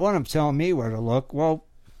saying, I don't want them telling me where to look. Well,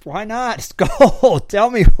 why not? It's gold.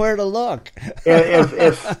 Tell me where to look.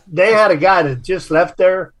 If they had a guy that just left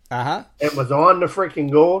there Uh-huh. and was on the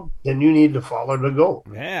freaking gold, then you need to follow the gold.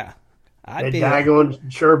 Yeah. They I'd be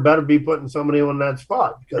daggone sure better be putting somebody on that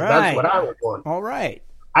spot because Right. that's what I would want. all right.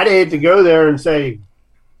 I'd hate to go there and say,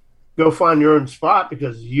 go find your own spot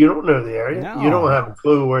because you don't know the area. No. You don't have a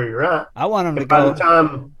clue where you're at. I want them to And by go. the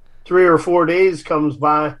time 3 or 4 days comes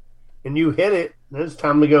by and you hit it, then it's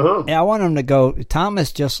time to go home. Yeah, I want him to go.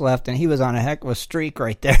 Thomas just left, and he was on a heck of a streak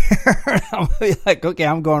right there. I'm gonna be like, okay,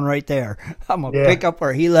 I'm going right there. I'm gonna pick up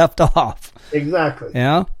where he left off. Exactly. You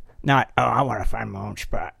know, not I want to find my own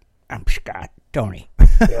spot. I'm Scott, Tony.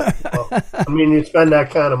 Yeah. Well, I mean, you spend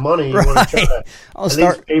that kind of money, you want to try to I'll at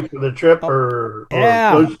start. least pay for the trip or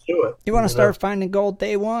Yeah. close to it. You want to start finding gold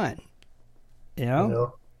day one. You know? You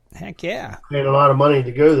know, Heck yeah. paying a lot of money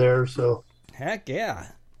to go there, so Heck yeah.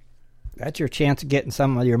 That's your chance of getting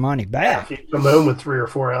some of your money back. if you come home with 3 or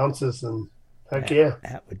 4 ounces, and heck yeah.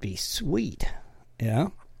 That would be sweet. Yeah.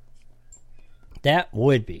 That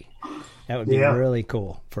would be. That would be Yeah. really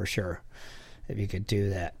cool for sure if you could do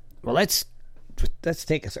that. Well, let's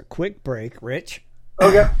take us a quick break, Rich.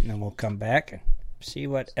 Okay. And then we'll come back and see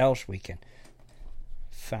what else we can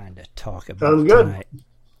find to talk about Sounds good. tonight.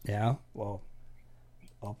 Yeah. We'll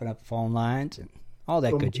open up the phone lines and all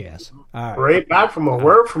that good jazz. All right. Right back from a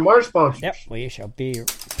word from our sponsors. Yep, we shall be.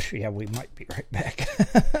 Yeah, we might be right back.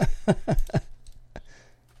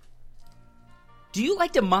 Do you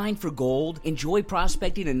like to mine for gold? Enjoy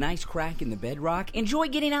prospecting a nice crack in the bedrock? Enjoy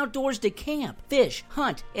getting outdoors to camp, fish,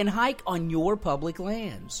 hunt, and hike on your public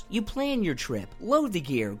lands? You plan your trip, load the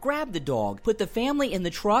gear, grab the dog, put the family in the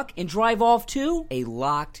truck, and drive off to a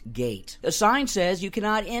locked gate. A sign says you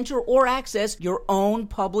cannot enter or access your own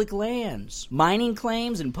public lands. Mining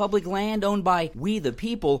claims and public land owned by we the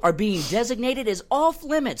people are being designated as off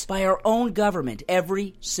limits by our own government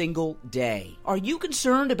every single day. Are you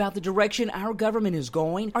concerned about the direction our government is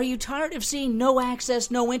going? Are you tired of seeing no access,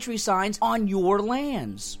 no entry signs on your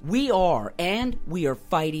lands? We are, and we are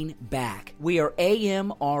fighting back. We are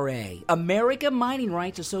AMRA, America Mining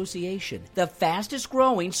Rights Association, the fastest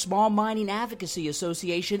growing small mining advocacy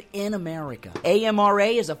association in America. AMRA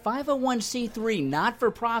is a 501c3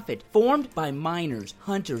 not-for-profit formed by miners,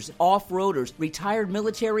 hunters, off-roaders, retired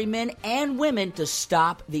military men and women to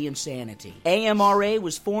stop the insanity. AMRA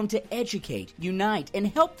was formed to educate, unite, and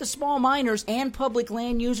help the small miners and public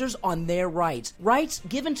land users on their rights. Rights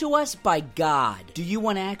given to us by God. Do you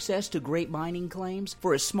want access to great mining claims?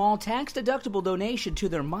 For a small tax-deductible donation to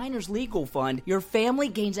their Miners Legal Fund, your family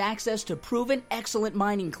gains access to proven excellent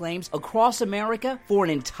mining claims across America for an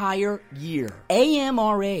entire year.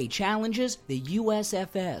 AMRA challenges the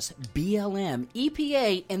USFS, BLM,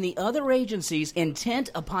 EPA, and the other agencies intent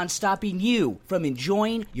upon stopping you from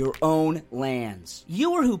enjoying your own lands.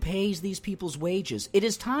 You are who pays these people's wages. It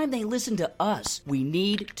is time they listen to us. We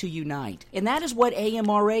need to unite. And that is what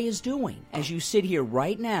AMRA is doing. As you sit here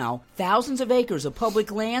right now, thousands of acres of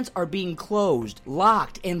public lands are being closed,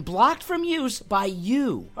 locked, and blocked from use by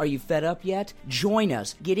you. Are you fed up yet? Join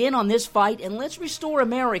us. Get in on this fight and let's restore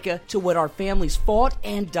America to what our families fought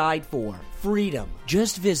and died for. Freedom.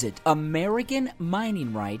 Just visit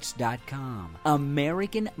AmericanMiningRights.com.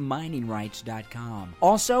 AmericanMiningRights.com.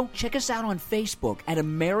 Also, check us out on Facebook at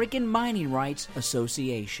American Mining Rights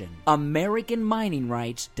Association.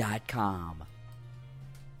 AmericanMiningRights.com.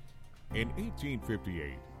 In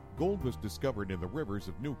 1858, gold was discovered in the rivers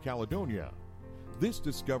of New Caledonia. This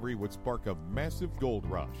discovery would spark a massive gold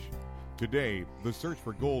rush. Today, the search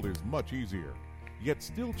for gold is much easier, yet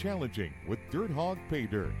still challenging with Dirt Hog Pay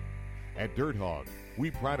Dirt. At Dirt Hog,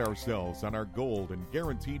 we pride ourselves on our gold and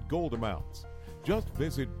guaranteed gold amounts. Just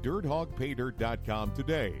visit DirtHogPayDirt.com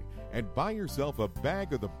today and buy yourself a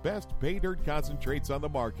bag of the best pay dirt concentrates on the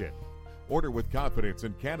market. Order with confidence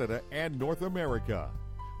in Canada and North America.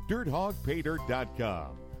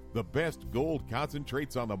 DirtHogPayDirt.com, the best gold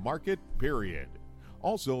concentrates on the market, period.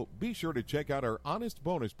 Also, be sure to check out our Honest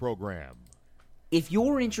Bonus program. If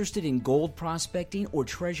you're interested in gold prospecting or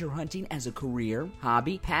treasure hunting as a career,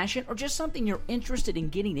 hobby, passion, or just something you're interested in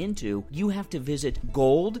getting into, you have to visit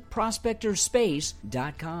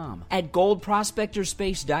goldprospectorspace.com. At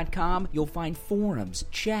goldprospectorspace.com, you'll find forums,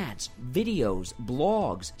 chats, videos,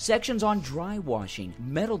 blogs, sections on dry washing,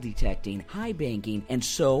 metal detecting, high banking, and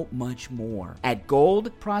so much more. At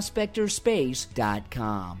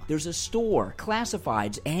goldprospectorspace.com. There's a store,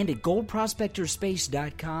 classifieds, and at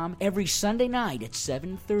goldprospectorspace.com every Sunday night tonight at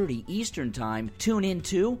 7:30 Eastern Time, tune in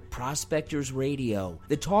to Prospectors Radio,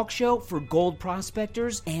 the talk show for gold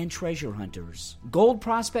prospectors and treasure hunters.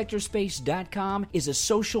 GoldProspectorsSpace.com is a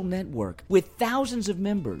social network with thousands of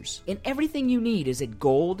members, and everything you need is at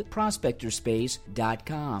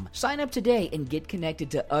GoldProspectorsSpace.com. Sign up today and get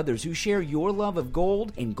connected to others who share your love of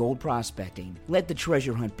gold and gold prospecting. Let the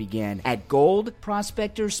treasure hunt begin at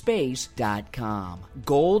GoldProspectorsSpace.com.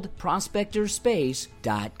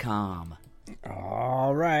 GoldProspectorsSpace.com.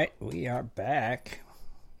 All right, we are back.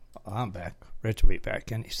 Well, I'm back. Rich will be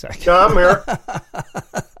back any second. Yeah, I'm here.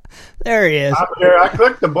 There he is. I'm here. I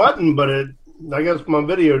clicked the button, but I guess my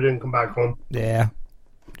video didn't come back on. Yeah,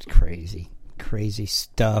 it's crazy. Crazy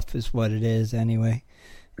stuff is what it is anyway.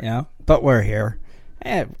 Yeah, but we're here.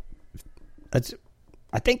 And I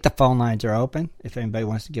think the phone lines are open. If anybody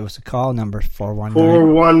wants to give us a call, number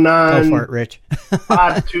 419. Go for it, Rich.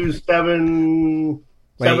 527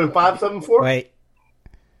 7574. Wait.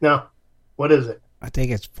 No. What is it? I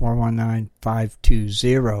think it's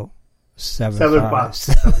 419-520-7574.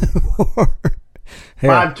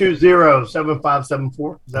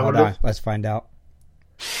 520-7574. Is that Hold what it on. is? Let's find out.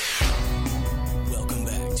 Welcome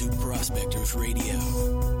back to Prospectors Radio.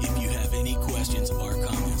 If you have any questions or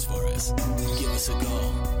comments for us, give us a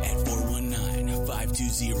call at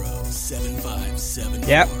 419-520-7574.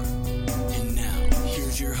 Yep. And now,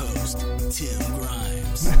 here's your host, Tim Grimes.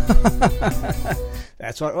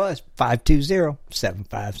 That's what it was.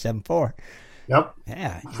 520-7574. Yep.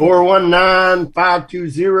 Yeah.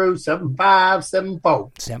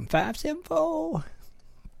 419-520-7574. 7574.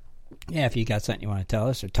 Yeah, if you got something you want to tell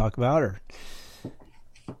us or talk about or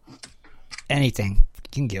anything, you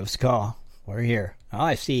can give us a call. We're here. Oh,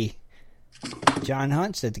 I see John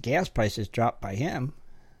Hunt said the gas prices dropped by him.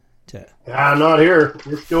 Yeah, not here.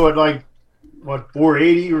 We're still at like, what,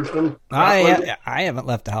 480 or something? I haven't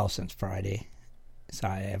left the house since Friday, so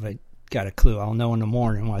I haven't got a clue. I'll know in the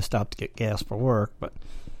morning when I stop to get gas for work, but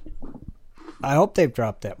I hope they've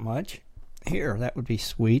dropped that much. Here, that would be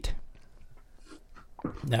sweet.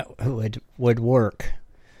 That would work.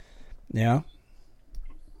 Yeah.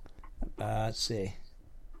 Let's see.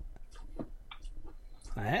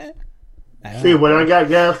 I don't See, know. when I got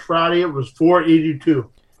gas Friday, it was 482.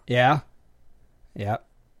 Yeah. Yep.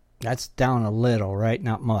 That's down a little, right?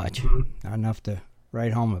 Not much. Not enough to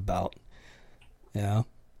write home about. Yeah.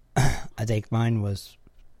 I think mine was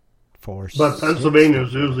But Pennsylvania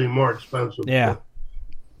is usually more expensive. Yeah.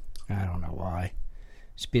 I don't know why. It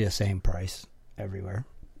should be the same price everywhere.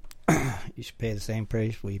 You should pay the same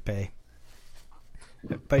price we pay.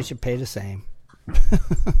 Everybody should pay the same.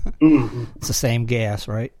 Mm-hmm. It's the same gas,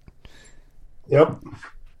 right? Yep.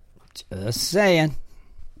 Just saying.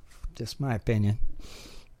 Just my opinion.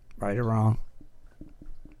 Right or wrong.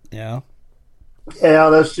 Yeah. Yeah,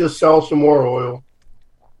 let's just sell some more oil.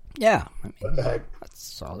 Yeah. I mean, What the heck?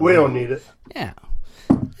 that's all We don't need it. Yeah.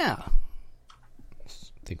 Yeah. I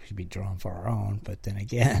think we should be drawing for our own, but then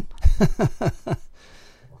again, I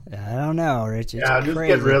don't know, Rich. It's Yeah, just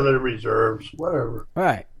crazy. get rid of the reserves. Whatever.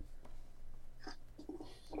 Right.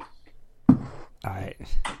 Alright.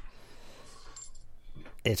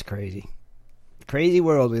 It's crazy. Crazy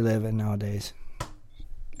world we live in nowadays.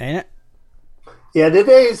 Ain't it? Yeah, did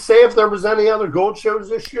they say if there was any other gold shows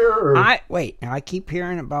this year? Or? Now I keep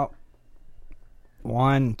hearing about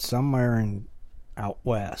one somewhere out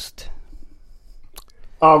west.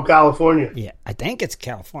 Oh, California. Yeah, I think it's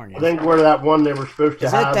California. I think we're that one they were supposed to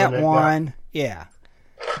Is have. it that and they one? Yeah.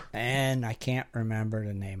 And I can't remember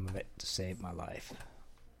the name of it to save my life.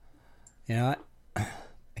 You know what?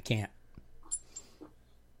 I can't.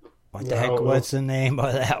 What the Yeah, I heck? don't know. What's the name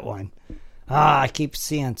of that one? I keep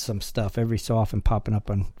seeing some stuff every so often popping up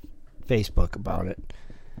on Facebook about it.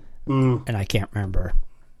 And I can't remember.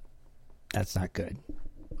 That's not good.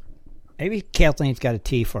 Maybe Kathleen's got a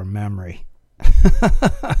T for memory.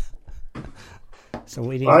 So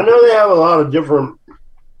we didn't. I know they have a lot of different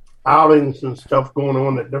outings and stuff going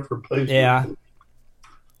on at different places. Yeah.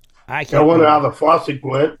 I I can't wonder remember. how the Fawcett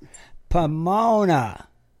went. Pomona.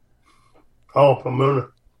 Oh, Pomona.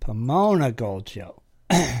 Pomona Gold Show.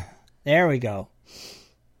 There we go.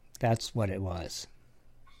 That's what it was.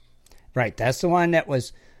 Right, that's the one that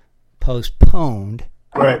was postponed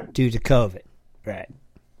Right. due to COVID. Right.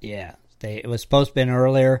 Yeah. It was supposed to have been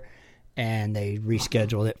earlier, and they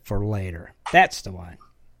rescheduled it for later. That's the one.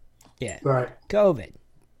 Yeah. Right. COVID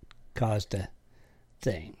caused the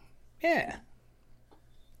thing. Yeah.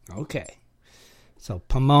 Okay. So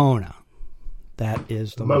Pomona. That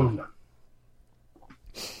is the one. Pomona.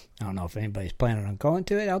 I don't know if anybody's planning on going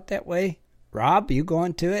to it out that way. Rob, you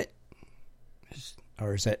going to it?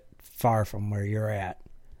 Or is it far from where you're at?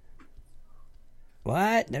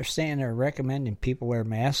 What? They're saying they're recommending people wear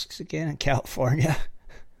masks again in California?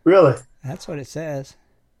 Really? That's what it says.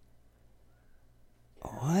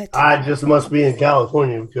 What? I just must be in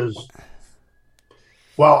California because,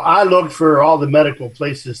 well, I looked for all the medical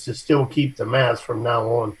places to still keep the mask from now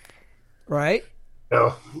on. Right? You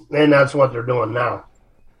know, and that's what they're doing now.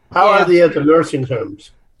 How Yeah. are they at the nursing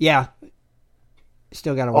homes? Yeah.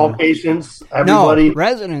 Still got to wear All them. patients, everybody? No,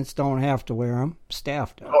 residents don't have to wear them.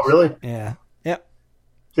 Staff does. Oh, really? Yeah. Yep.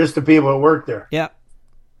 Just the people that work there. Yep.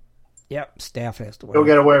 Yep. Staff has to wear You'll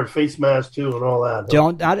them. got to wear a face mask too and all that.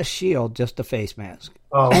 Don't, not a shield, just a face mask.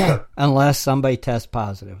 Oh, okay. Unless somebody tests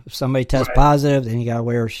positive. If somebody tests positive, then you got to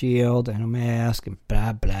wear a shield and a mask and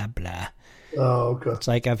blah, blah, blah. Oh, okay. It's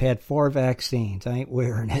like I've had 4 vaccines. I ain't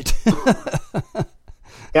wearing it.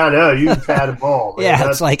 Yeah, I know. You've had them all. Man. Yeah,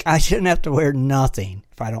 That's- it's like I shouldn't have to wear nothing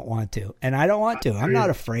if I don't want to. And I don't want to. I'm not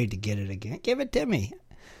afraid to get it again. Give it to me.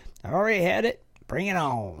 I already had it. Bring it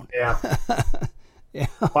on. Yeah. Yeah.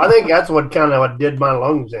 Well, I think that's what kind of did my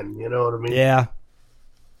lungs in. You know what I mean? Yeah.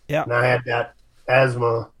 Yeah. And I had that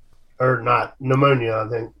asthma, or not, pneumonia, I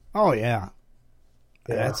think. Oh, yeah.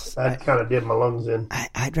 Yeah, that kind of did my lungs in.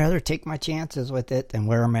 I'd rather take my chances with it than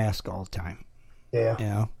wear a mask all the time. Yeah. You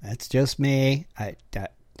know, that's just me. I'm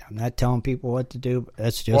not telling people what to do, but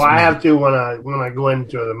that's just Well, me. I have to when I go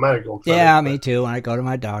into the medical clinic. Yeah, me too. When I go to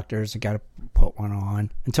my doctor's, I got to put one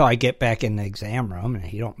on until I get back in the exam room, and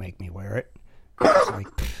he don't make me wear it. It's like,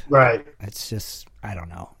 Right. it's just, I don't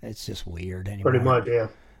know. It's just weird anymore. Pretty much, yeah.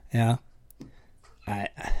 Yeah.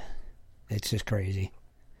 It's just crazy.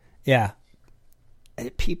 Yeah.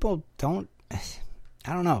 People don't,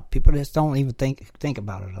 I don't know. People just don't even think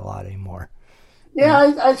about it a lot anymore.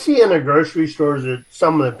 Yeah, I see in the grocery stores that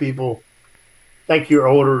some of the people, like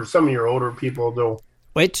some of your older people,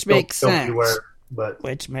 Which makes don't sense. be wearing, but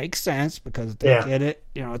Which makes sense because they get it.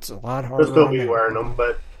 You know, it's a lot harder. they'll still on be them. wearing them.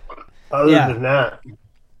 But other Yeah. than that,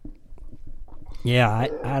 Yeah,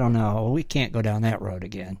 I don't know. We can't go down that road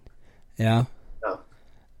again. Yeah? no.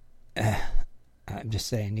 I'm just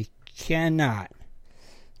saying, you cannot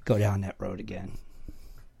go down that road again.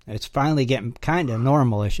 It's finally getting kind of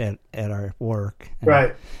normalish at our work. And,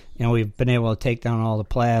 Right. You know, we've been able to take down all the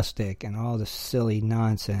plastic and all the silly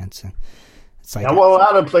nonsense. And it's like, Yeah, well, a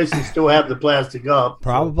lot of places still have the plastic up.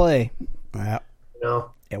 probably. Yeah. You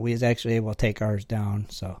know. Yeah, we was actually able to take ours down,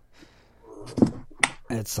 so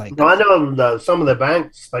it's like, Well, I know some of the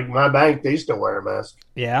banks, like my bank, they still wear a mask.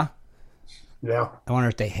 yeah. Yeah. I wonder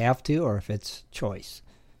if they have to or if it's choice.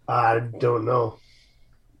 I don't know.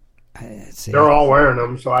 See, They're all wearing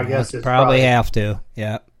them, so I guess it's probably have to.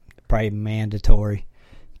 Yeah, probably mandatory.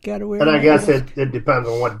 Got to wear. And a I guess mask. it depends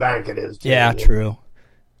on what bank it is. Too. Yeah, true.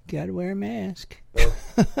 Got to wear a mask.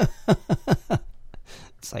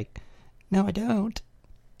 It's like, no, I don't.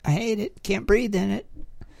 I hate it. Can't breathe in it.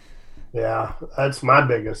 Yeah, that's my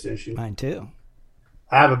biggest issue. Mine too.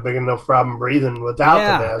 I have a big enough problem breathing without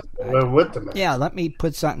the mask than with the mask. Yeah, let me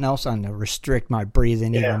put something else on to restrict my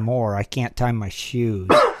breathing even more. I can't tie my shoes.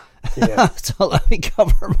 Yeah. So let me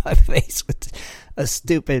cover my face with a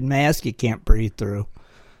stupid mask you can't breathe through.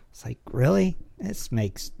 It's like, really? This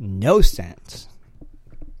makes no sense.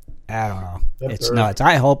 I don't know. It's nuts.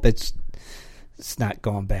 I hope it's not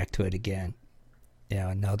going back to it again. Yeah,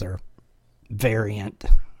 another variant.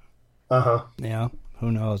 Uh-huh. Yeah,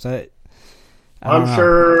 who knows? I'm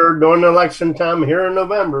sure during election time here in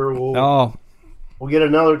November, we'll get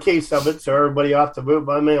another case of it, so everybody off to vote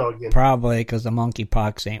by mail again. Probably because the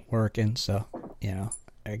monkeypox ain't working. So, you know,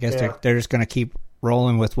 I guess they're just going to keep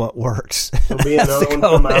rolling with what works. There'll be another one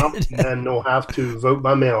come out, and they'll have to vote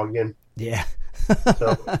by mail again. Yeah.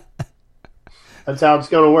 So that's how it's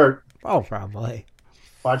going to work. Oh, probably.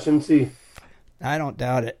 Watch and see. I don't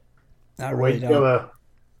doubt it. I really Wait don't. till the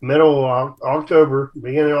middle of October,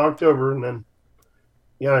 beginning of October, and then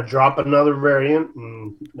you're going to drop another variant,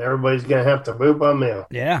 and everybody's going to have to vote by mail.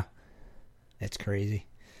 Yeah. It's crazy.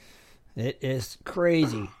 It is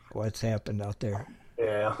crazy what's happened out there.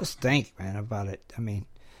 Yeah. Just think, man, about it. I mean,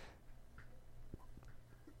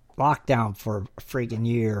 lockdown for a freaking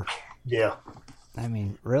year. Yeah. I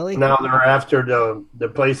mean, really? Now they're after the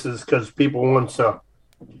places because people want to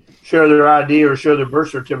share their ID or show their birth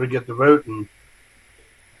certificate to vote, and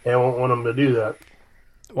they won't want them to do that.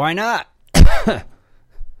 Why not?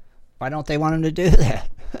 Why don't they want them to do that?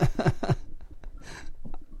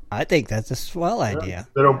 I think that's a swell idea.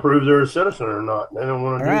 They don't prove they're a citizen or not. They don't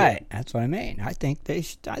want to do Right. That's what I mean. I think they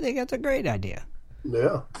should. I think that's a great idea.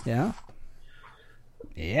 that. Yeah.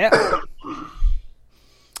 Yeah.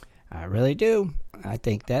 I really do. I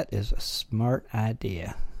think that is a smart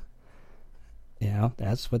idea. You know,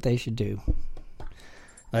 that's what they should do.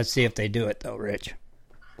 Let's see if they do it, though, Rich.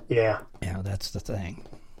 Yeah. Yeah, that's the thing.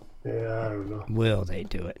 Yeah, I don't know. Will they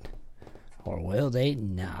do it? Or will they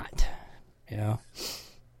not? Yeah.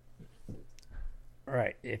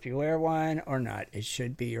 Right. If you wear one or not, it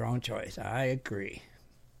should be your own choice. I agree.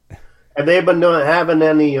 Have they been having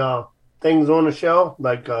any things on the show?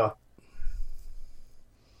 Like,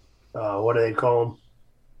 what do they call them?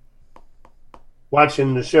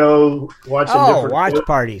 Watching the show, watching different watch shows?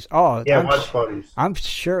 parties. Oh, Yeah, watch parties. I'm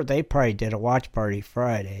sure they probably did a watch party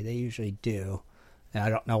Friday. They usually do. And I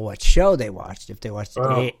don't know what show they watched. If they watched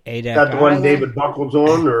Adak Is that the one Island. David Buckles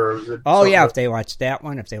on? Or is it Yeah, if they watched that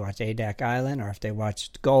one, if they watched Adak Island, or if they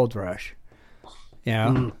watched Gold Rush. You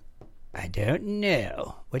know? I don't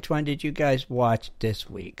know. Which one did you guys watch this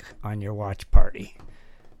week on your watch party?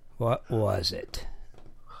 What was it?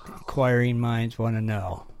 Inquiring minds want to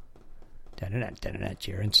know.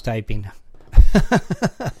 Jaren's typing.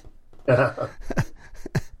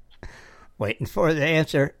 Waiting for the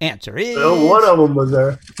answer. Answer is... Well, one of them was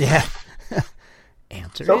there. Yeah.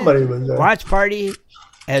 Answer Somebody is... was there. Watch party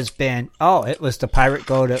has been... it was the Pirate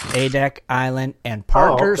Go to Adak Island and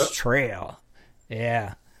Parker's Trail.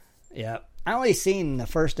 Yeah. Yep. I only seen the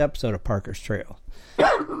first episode of Parker's Trail.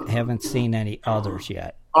 I haven't seen any others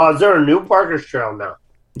yet. Oh, is there a new Parker's Trail now?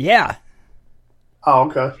 Yeah. Oh,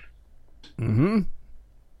 okay. Mm-hmm.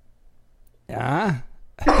 Yeah.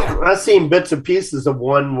 I've seen bits and pieces of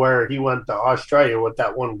one where he went to Australia with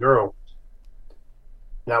that one girl.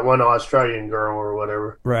 That one Australian girl or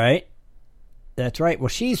whatever. Right. That's right. Well,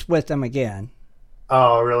 she's with them again.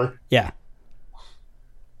 Oh, really? Yeah.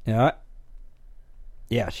 Yeah.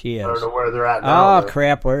 Yeah, she is. I don't know where they're at now. Oh,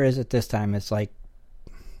 crap. Where is it this time? It's like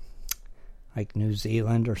New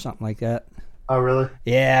Zealand or something like that. Oh, really?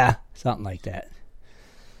 Yeah, something like that.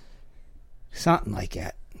 Something like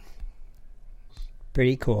that.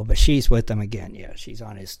 Pretty cool. But she's with them again. Yeah, she's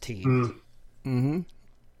on his team. Mm-hmm.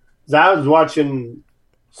 I was watching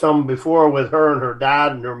some before with her and her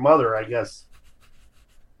dad and her mother, I guess.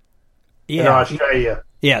 Yeah. In Australia.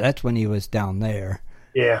 Yeah, that's when he was down there.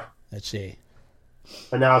 Yeah. Let's see.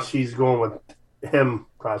 And now she's going with him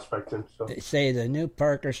prospecting. So They say the new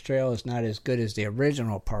Parker's Trail is not as good as the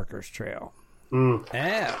original Parker's Trail.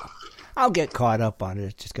 Yeah. I'll get caught up on it.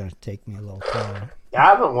 It's just going to take me a little time. Yeah, I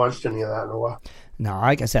haven't watched any of that in a while. No,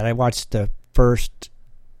 like I said, I watched the first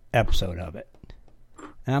episode of it.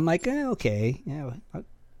 And I'm like, okay, yeah,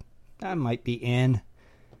 I might be in.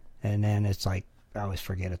 And then it's like, I always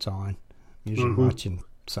forget it's on. Usually watching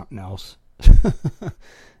something else.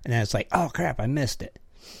 And then it's like, oh, crap, I missed it.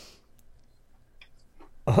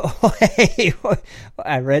 Oh, hey,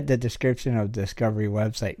 I read the description of Discovery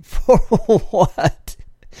website. For what?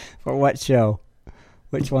 For what show?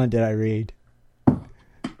 Which one did I read?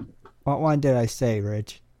 What one did I say,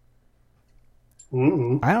 Rich? I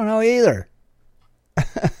don't know either.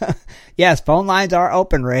 Yes, phone lines are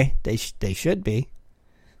open, Ray. They should be.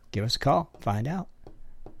 Give us a call. Find out.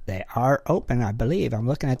 They are open, I believe. I'm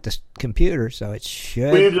looking at the computer, so it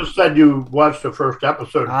should. Well, you just said you watched the first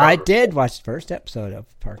episode. I did watch the first episode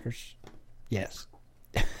of Parker's. Yes.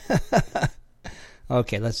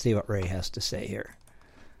 Okay, let's see what Ray has to say here.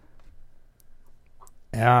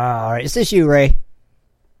 All right, is this you, Ray?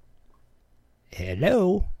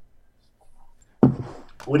 Hello.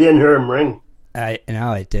 We didn't hear him ring.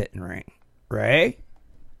 No, it didn't ring. Ray?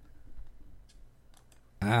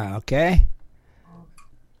 Okay.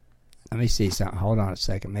 Let me see something. Hold on a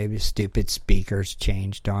second. Maybe stupid speakers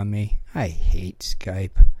changed on me. I hate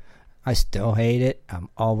Skype. I still hate it. I'm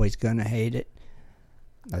always going to hate it.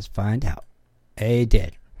 Let's find out. He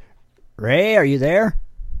did. Ray, are you there?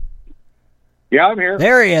 Yeah, I'm here.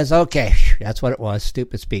 There he is. Okay. That's what it was.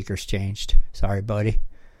 Stupid speakers changed. Sorry, buddy.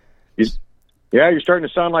 Yeah, you're starting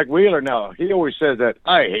to sound like Wheeler now. He always says that.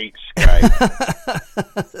 I hate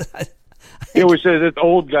Skype. He always says it's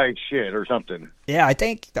old guy shit or something. Yeah, I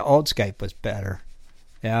think the old Skype was better.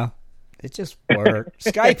 Yeah. It just worked.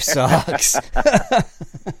 Skype sucks.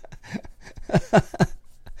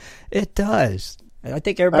 It does. I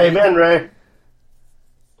think everybody... How you been, Ray?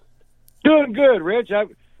 Doing good, Rich.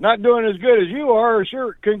 I'm not doing as good as you are.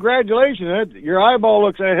 Sure, congratulations. Your eyeball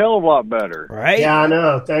looks a hell of a lot better. Right? Yeah, I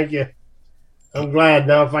know. Thank you. I'm glad.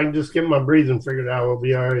 Now, if I can just get my breathing figured out, we'll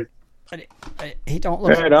be all right. He don't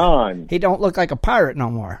look. Right on. He don't look like a pirate no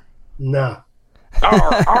more. No.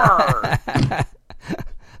 Arr, arr.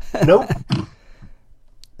 Nope.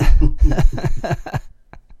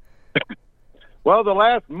 Well, the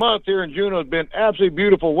last month here in Juneau has been absolutely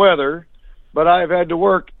beautiful weather, but I've had to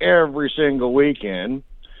work every single weekend.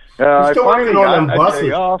 I still finally working on got them a buses.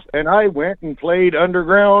 day off, and I went and played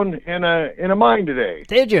underground in a mine today.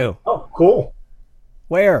 Did you? Oh, cool.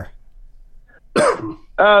 Where?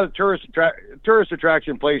 Tourist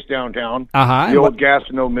attraction place downtown. Uh-huh. The old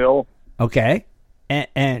Gastineau Mill. Okay.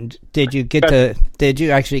 And did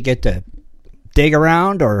you actually get to dig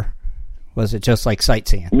around, or was it just like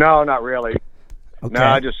sightseeing? No, not really. Okay.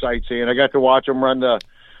 No, just sightseeing. I got to watch him run the.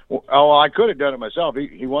 Oh, I could have done it myself.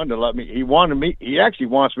 He wanted to let me. He actually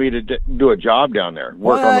wants me to do a job down there,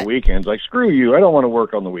 work on the weekends. Like, screw you! I don't want to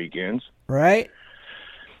work on the weekends. Right.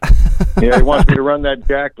 Yeah, he wants me to run that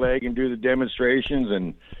jack leg and do the demonstrations,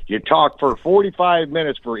 and you talk for 45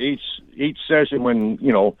 minutes for each session. When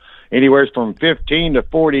anywhere from 15 to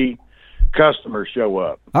 40 customers show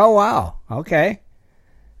up. Oh wow! Okay.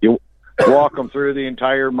 You walk them through the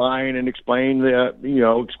entire mine and explain the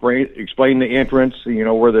explain the entrance,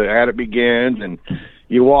 where the attic begins, and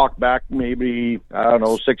you walk back maybe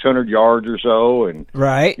 600 yards or so, and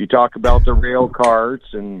right. You talk about the rail carts,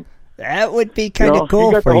 and that would be kind of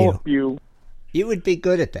cool for you. You would be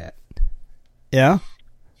good at that. Yeah.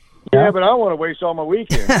 Yeah, but I don't want to waste all my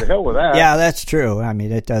weekends. The hell with that. Yeah, that's true. I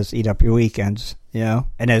mean, it does eat up your weekends, and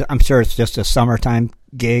I'm sure it's just a summertime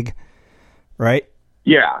gig, right?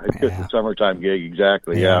 Yeah, it's just a summertime gig,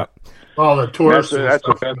 exactly. Yeah. All the tourists. That's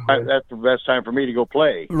the best time for me to go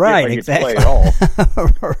play. Right, exactly. Play at all.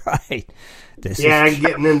 Right.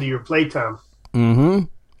 Getting into your playtime. Mm-hmm.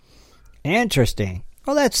 Interesting.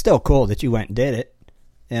 Well, that's still cool that you went and did it.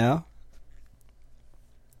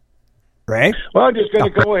 Right? Well, I'm just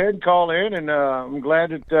going to go ahead and call in, and I'm glad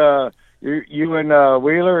that you and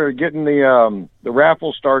Wheeler are getting the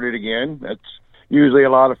raffle started again. That's usually a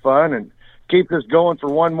lot of fun, and keep this going for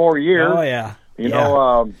one more year. Oh, yeah.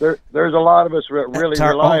 There's a lot of us that really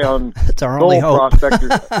rely on gold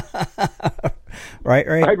prospectors. Right.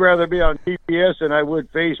 I'd rather be on GPS than I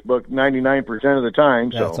would Facebook 99% of the time.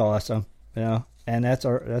 That's awesome. And that's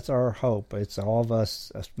our hope. It's all of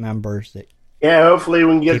us members that. Yeah, hopefully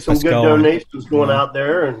we can get some good donations going out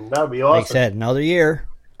there, and that'll be awesome. Like I said, another year.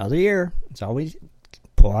 It's always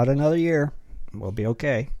pull out another year. We'll be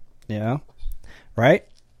okay. Right?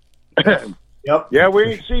 Yep. Yeah, we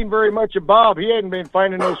ain't seen very much of Bob. He hadn't been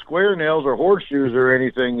finding no square nails or horseshoes or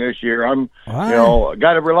anything this year.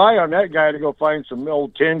 Got to rely on that guy to go find some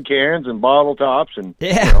old tin cans and bottle tops, and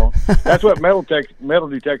that's what metal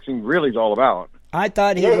detecting really is all about. I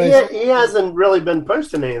thought he hasn't really been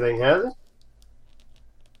posting anything, has he?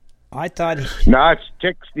 I thought No, it's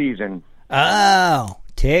tick season. Oh,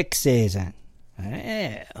 tick season. Oh,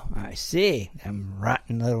 I see. Them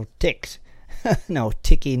rotten little ticks. No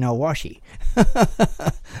ticky, no washy.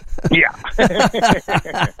 Yeah.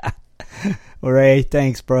 Ray,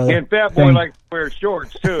 thanks, brother. And Fat Boy likes to wear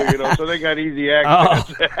shorts, too, so they got easy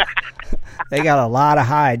access. Oh. They got a lot of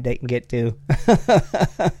hide they can get to.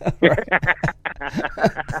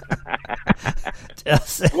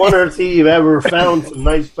 I wonder if you've ever found some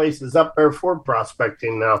nice places up there for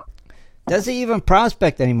prospecting now. Does he even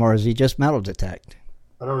prospect anymore, or is he just metal detect?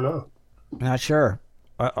 I don't know. Not sure.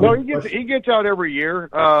 No, he gets out every year,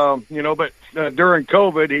 but during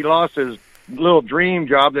COVID, he lost his little dream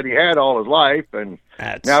job that he had all his life, and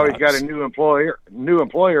now he's got a new employer,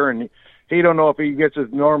 and he don't know if he gets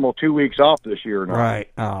his normal 2 weeks off this year or not.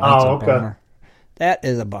 Right. That's a bummer. That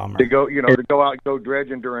is a bummer. To go out and go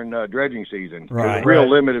dredging during dredging season. Right. There's a real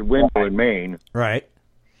limited window in Maine. Right.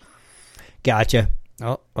 Gotcha.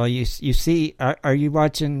 Oh, well, you see, are you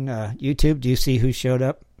watching YouTube? Do you see who showed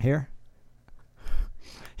up here?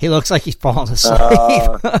 He looks like he's falling asleep.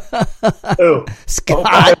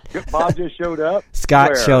 Scott. Bob just showed up?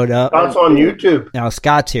 Scott showed up. Scott's on YouTube. Now,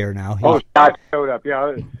 Scott's here now. Scott showed up.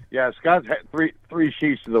 Yeah, Scott's had three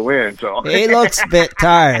sheets to the wind. So he looks a bit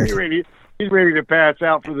tired. He's ready to pass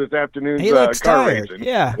out for this afternoon's he looks car tired. racing.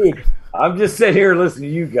 Yeah. I'm just sitting here listening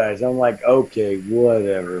to you guys. I'm like, okay,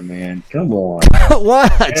 whatever, man. Come on.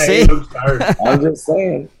 What? Yeah, See? he looks tired. I'm just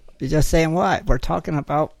saying. You're just saying what? We're talking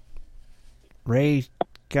about Ray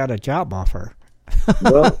got a job offer.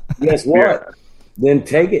 Well, guess what? Yeah. Then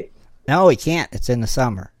take it. No, he can't. It's in the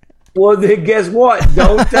summer. Well, then guess what?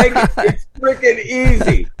 Don't take it. It's freaking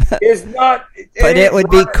easy. It's not. But it would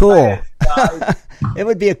be cool. Guys. It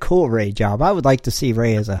would be a cool Ray job. I would like to see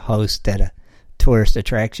Ray as a host at a tourist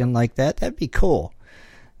attraction like that. That'd be cool.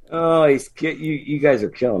 Oh, you guys are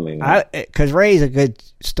killing me, man. Because Ray's a good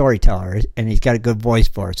storyteller, and he's got a good voice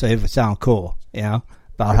for it, so it would sound cool,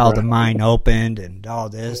 about how the mine opened and all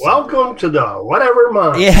this. Welcome to the whatever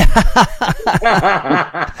mine. Yeah.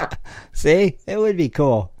 See? It would be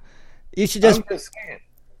cool. You should just saying.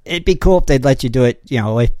 It'd be cool if they'd let you do it,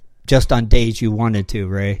 just on days you wanted to,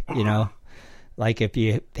 Ray, Like if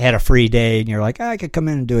you had a free day and you're like, I could come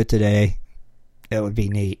in and do it today. It would be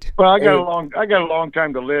neat. Well, I got a long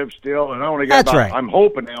time to live still, and I only got. That's right. I'm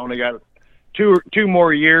hoping I only got two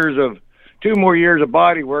more years of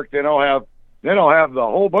body work. Then I'll have the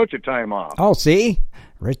whole bunch of time off. Oh, see,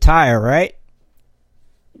 retire, right?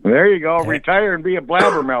 There you go. Retire and be a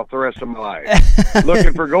blabbermouth the rest of my life,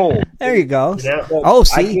 looking for gold. There you go. Yeah. Oh,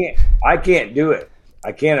 see, I can't do it.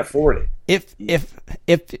 I can't afford it.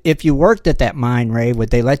 If you worked at that mine, Ray, would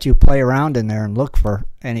they let you play around in there and look for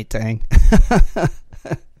anything?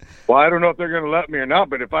 Well, I don't know if they're going to let me or not,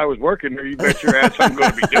 but if I was working there, you bet your ass I'm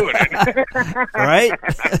going to be doing it. Right?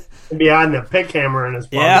 Behind the pick hammer in his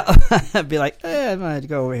pocket. Yeah. I'd be like, I'm going to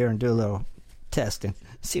go over here and do a little testing,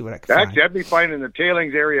 see what I can Actually, I'd be finding the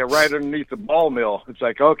tailings area right underneath the ball mill. It's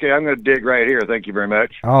like, okay, I'm going to dig right here. Thank you very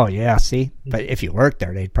much. Oh, yeah, see? But if you worked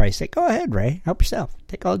there, they'd probably say, go ahead, Ray, help yourself.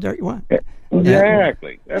 Take all the dirt you want.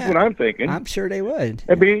 Exactly. That's what I'm thinking. I'm sure they would.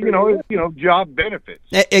 It'd be, job benefits.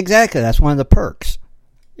 Exactly. That's one of the perks.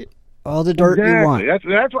 All the dirt you want. That's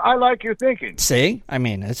what I like your thinking. See? I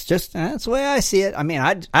mean, it's just, that's the way I see it. I mean,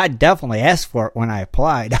 I'd definitely ask for it when I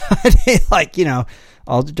applied. Like,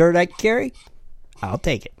 all the dirt I can carry, I'll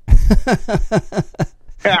take it.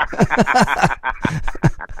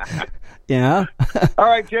 Yeah. All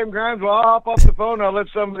right, Tim Grimes. Well, I'll hop off the phone. I'll let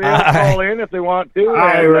somebody else call in if they want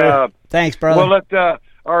to. Thanks, brother. We'll let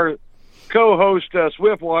our co-host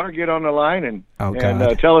Swiftwater get on the line and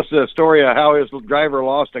tell us the story of how his driver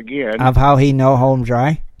lost again. Of how he no home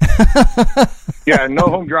dry. Yeah, no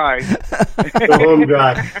home dry. No home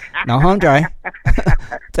dry. No home dry.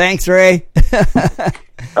 Thanks, Ray.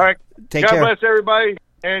 All right. Take God care. bless everybody.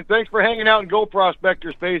 And thanks for hanging out in Gold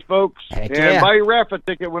Prospector Space, folks. Heck and yeah. buy your raffle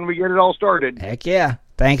ticket when we get it all started. Heck yeah.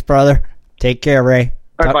 Thanks, brother. Take care, Ray.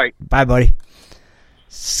 All right, bye. Bye, buddy.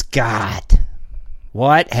 Scott,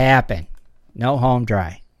 what happened? No home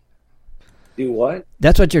dry. Do what?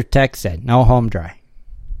 That's what your text said. No home dry.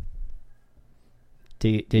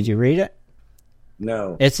 Did you read it?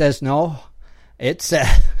 No. It says no. It said,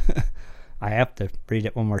 I have to read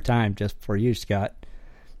it one more time just for you, Scott,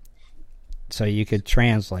 so you could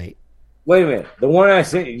translate. Wait a minute. The one I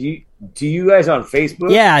sent to you guys on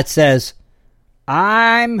Facebook? Yeah, it says,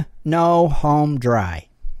 I'm no home dry.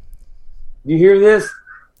 You hear this?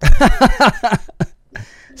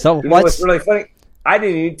 So what's really funny? I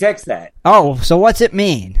didn't even text that. Oh, so what's it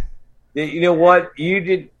mean? You know what? You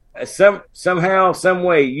did somehow, some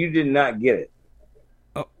way. You did not get it.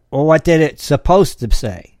 Well, what did it supposed to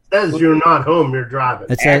say? It says you're not home. You're driving.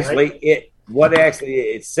 It says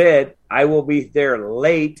it said. I will be there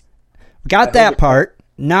late. Got that part.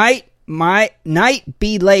 Night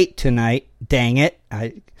be late tonight. Dang it!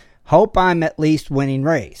 I hope I'm at least winning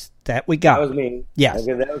race. That we got. That was me. Yes.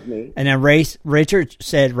 Okay, that was me. And then Richard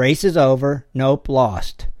said, race is over. Nope,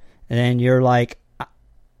 lost. And then you're like,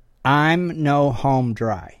 I'm no home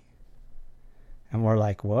dry. And we're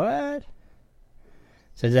like, what?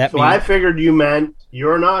 So does that mean I figured you meant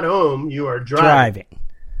you're not home. You are driving.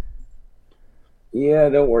 Yeah,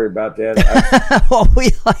 don't worry about that. Well,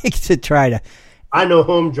 we like to try to. I know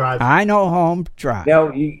home drive. I know home drive.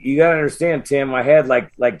 Now, you got to understand, Tim, I had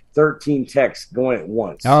like 13 texts going at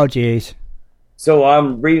once. Oh, geez. So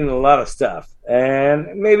I'm reading a lot of stuff.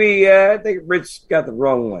 And maybe I think Rich got the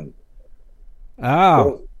wrong one. Oh.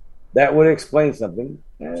 So that would explain something.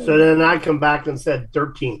 So then I come back and said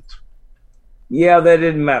 13th. Yeah, that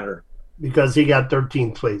didn't matter. Because he got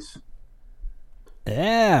 13th place.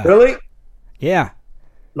 Yeah. Really? Yeah.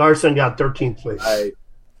 Larson got 13th place.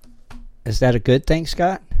 Is that a good thing,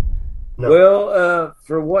 Scott? No. Well,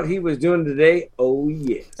 for what he was doing today, oh,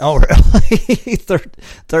 yes. Oh, really?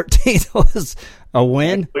 13th was a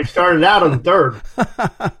win? We started out on third.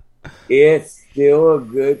 It's still a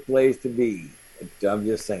good place to be. I'm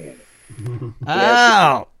just saying.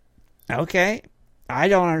 Oh, okay. I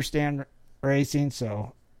don't understand racing,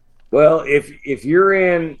 so. Well, if you're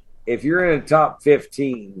in a top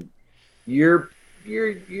 15, you're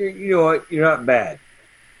you know what, you're not bad.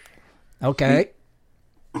 Okay.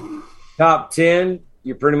 Top 10,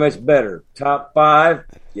 you're pretty much better. Top 5,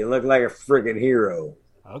 you look like a freaking hero.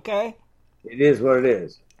 Okay. It is what it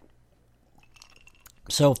is.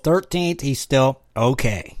 So 13th, he's still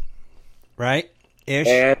okay, right?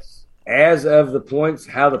 Ish. As of the points,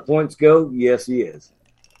 how the points go, yes, he is.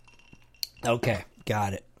 Okay,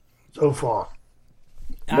 got it. So far.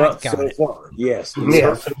 Far, yes.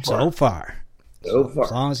 Yeah, so far. So far.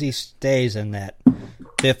 As long as he stays in that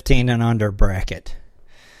 15 and under bracket.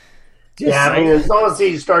 Yeah, I mean, as long as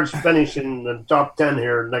he starts finishing the top 10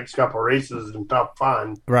 here, next couple of races in top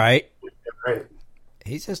 5. Right. Right.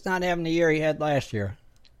 He's just not having the year he had last year.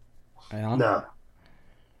 You know? No.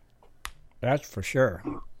 That's for sure.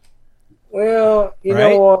 Well, you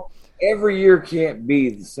know what? Every year can't be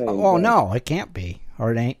the same. Oh, no, it can't be.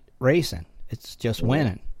 Or it ain't racing. It's just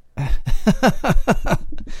winning.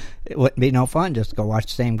 It wouldn't be no fun just to go watch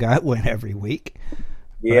the same guy win every week.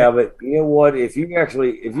 Yeah, but you know what? If you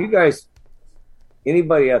guys,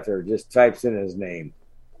 anybody out there just types in his name,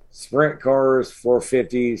 sprint cars,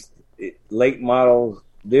 450s, late models,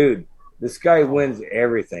 dude, this guy wins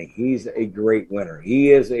everything. He's a great winner.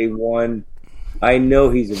 He is a one. I know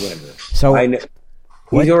he's a winner. So I know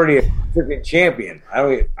he's already a freaking champion.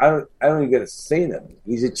 I don't even get to say nothing.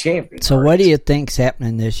 He's a champion. So what do you think's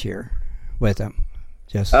happening this year with him?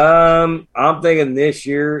 Just I'm thinking this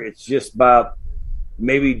year it's just about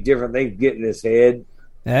maybe different things getting in his head.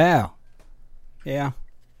 Yeah.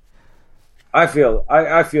 I feel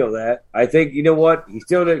that. I think you know what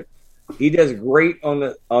he does great on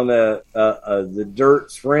the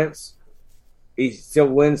dirt sprints. He still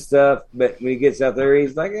wins stuff, but when he gets out there,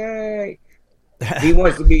 he's like, hey. He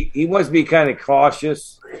wants to be kind of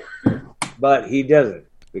cautious, but he doesn't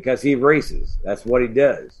because he races. That's what he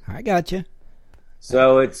does. I got you.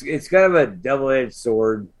 So it's kind of a double-edged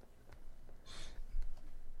sword.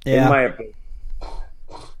 Yeah. In my opinion.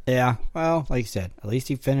 Yeah. Well, like you said, at least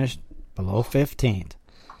he finished below 15th.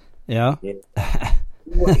 Yeah.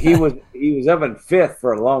 He was up in 5th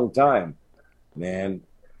for a long time, man.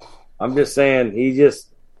 I'm just saying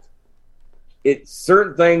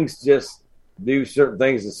certain things just do certain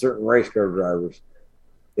things to certain race car drivers.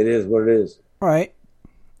 It is what it is. All right.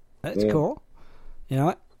 That's cool. You know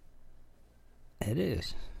what? It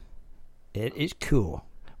is. It is cool.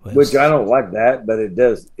 Which I don't like that, but it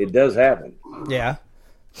does happen. Yeah.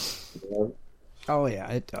 You know? Oh yeah,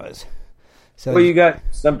 it does. So you got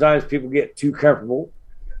sometimes people get too comfortable.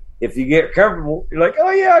 If you get comfortable, you're like,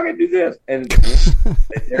 oh yeah, I can do this, and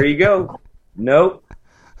there you go. Nope.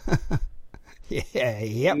 Yeah.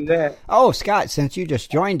 Yep. Oh, Scott, since you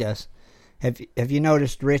just joined us, have you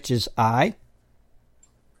noticed Rich's eye?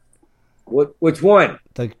 Which one?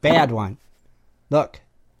 The bad one. Look.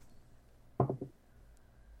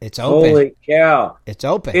 It's open. Holy cow. It's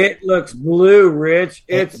open. It looks blue, Rich.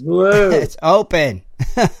 It's blue. It's open.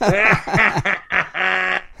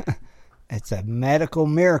 It's a medical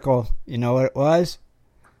miracle. You know what it was?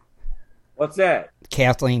 What's that?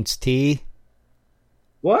 Kathleen's tea.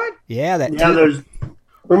 What? Yeah, that tea.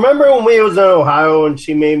 Remember when we was in Ohio and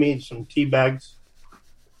she made me some tea bags?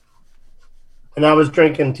 And I was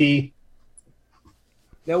drinking tea.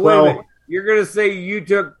 Now, wait a minute. You're going to say you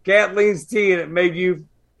took Kathleen's tea and it made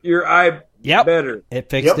your eye better. It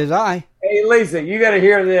fixed his eye. Hey, Lisa, you got to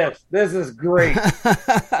hear this. This is great.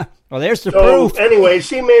 Well, there's the proof. Anyway,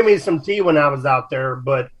 she made me some tea when I was out there,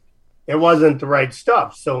 but it wasn't the right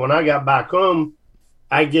stuff. So when I got back home,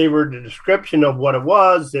 I gave her the description of what it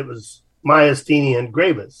was. It was myasthenia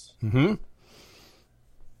gravis. Mm-hmm.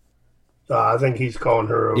 So I think he's calling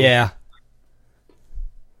her. Yeah.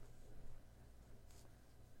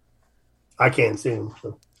 I can't see him.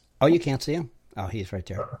 So. Oh, you can't see him? Oh, he's right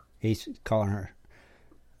there. He's calling her.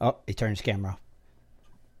 Oh, he turned his camera off.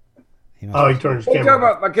 He turned his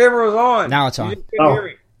camera off. My camera was on. Now it's on.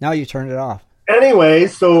 Now you turned it off. Anyway,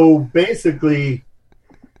 so basically,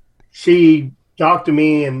 she talked to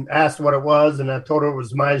me and asked what it was, and I told her it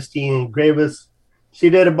was myasthenia gravis. She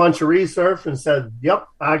did a bunch of research and said, yep,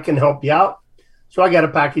 I can help you out. So I got a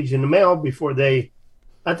package in the mail before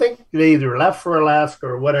I think they either left for Alaska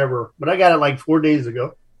or whatever, but I got it like 4 days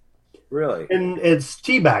ago. Really? And it's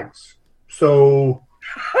tea bags. So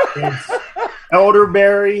it's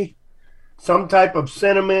elderberry, some type of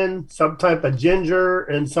cinnamon, some type of ginger,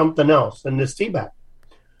 and something else in this tea bag.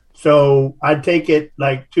 So I take it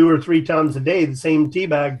like 2 or 3 times a day, the same tea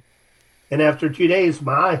bag. And after 2 days,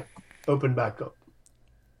 my eye opened back up.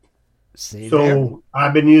 So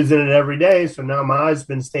I've been using it every day. So now my eye's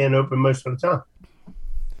been staying open most of the time.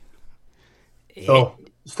 So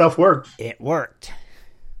stuff works. It worked.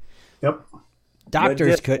 Yep.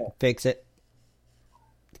 Doctors couldn't fix it.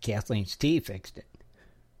 Kathleen's tea fixed it.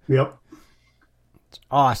 Yep. It's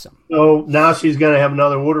awesome. So now she's going to have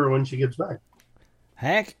another order when she gets back.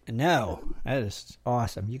 Heck no. That is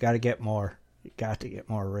awesome. You got to get more. You got to get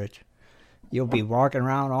more, Rich. You'll be walking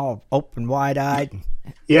around all open, wide-eyed.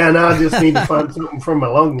 Yeah, now I just need to find something for my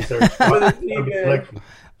lungs there.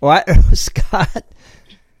 What, Scott?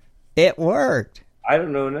 It worked. I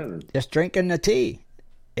don't know nothing. Just drinking the tea.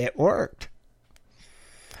 It worked.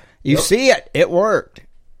 You see it. It worked.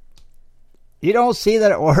 You don't see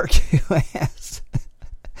that it worked.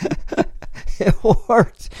 It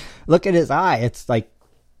worked. Look at his eye. It's like,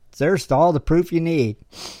 there's all the proof you need.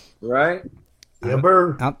 Right? Yeah,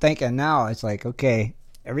 I'm thinking now, it's like, okay,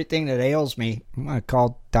 everything that ails me, I'm going to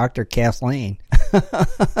call Dr. Kathleen.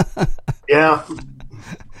 Yeah.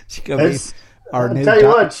 She could be our new tell you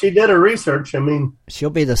what, she did her research. I mean, she'll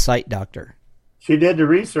be the site doctor. She did the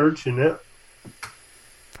research and it.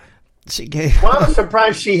 She gave. Well, I was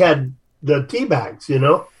surprised she had the tea bags,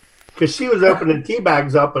 because she was opening tea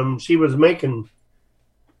bags up and she was making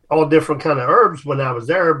all different kind of herbs when I was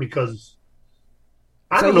there because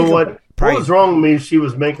I don't know what was wrong with me she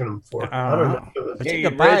was making them for. I don't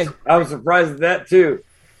know. I was surprised at that too.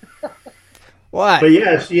 What? But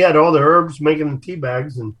yeah, she had all the herbs making the tea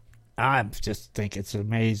bags, and I just think it's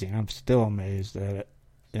amazing. I'm still amazed at it.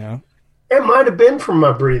 It might have been from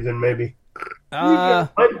my breathing, maybe. Might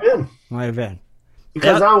have been.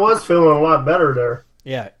 Because I was feeling a lot better there.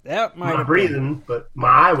 Yeah, that might have breathing, been. But my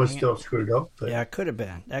eye was still screwed up. But. Yeah, it could have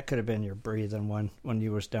been. That could have been your breathing when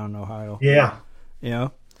you was down in Ohio. Yeah.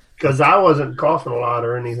 Because I wasn't coughing a lot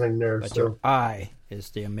or anything there. But your eye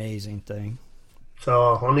is the amazing thing.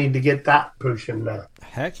 So I'll need to get that pushing now.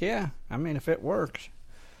 Heck yeah. I mean, if it works.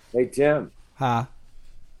 Hey, Tim. Huh?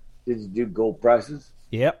 Did you do gold prices?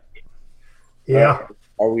 Yep. Yeah.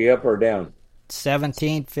 Are we up or down?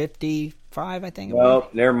 1755, I think. Well,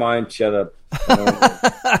 never mind. Shut up.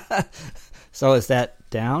 So is that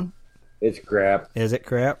down? It's crap. Is it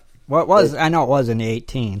crap? What was? I know it was in the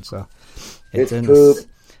 18s, so it's in poop.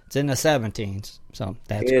 It's in the 17s, so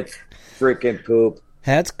it's freaking poop.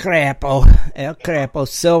 That's crapo. El crapo.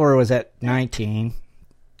 Silver was at 19.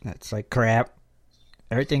 That's like crap.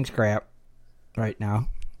 Everything's crap right now.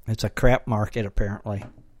 It's a crap market, apparently.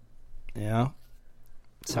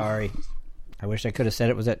 Sorry. I wish I could have said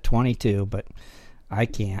it was at 22, but I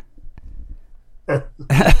can't. Well,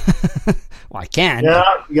 I can. Yeah,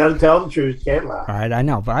 you got to tell the truth. Can't lie. All right, I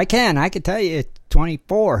know, but I can. I can tell you it's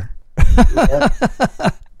 24. Yeah.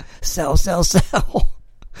 Sell.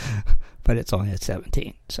 But it's only at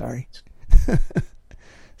 17. Sorry.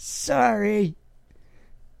 Sorry.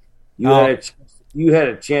 You had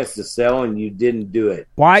a chance to sell and you didn't do it.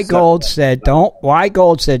 Why Gold said don't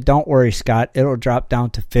worry, Scott. It'll drop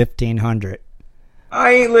down to 1,500.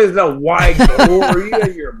 I ain't listening to Why Gold. Are you out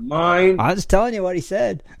of your mind? I'm just telling you what he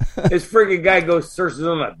said. This freaking guy goes searches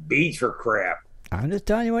on the beach for crap. I'm just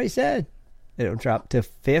telling you what he said. It'll drop to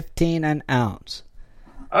 15 an ounce.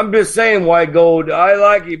 I'm just saying, Why Gold. I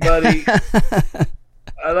like you, buddy.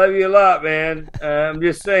 I love you a lot, man. I'm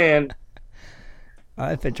just saying.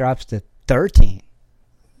 If it drops to 13.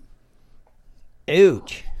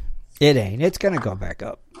 Ouch. It ain't. It's going to go back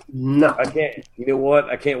up. No. I can't. You know what?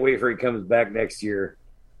 I can't wait for he comes back next year.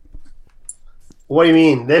 What do you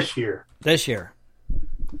mean, this year? This year.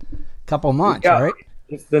 Couple months, right?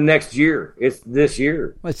 It's the next year. It's this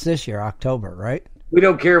year. What's this year? October, right? We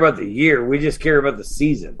don't care about the year. We just care about the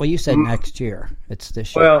season. Well, you said next year. It's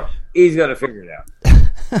this year. Well, he's got to figure it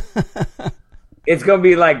out. It's going to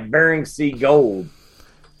be like Bering Sea Gold.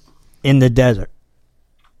 In the desert.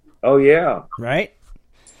 Oh, yeah. Right?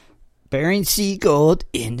 Bering Sea Gold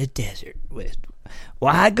in the desert with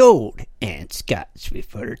Why Gold and Scott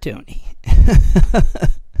Swiftwater Tony.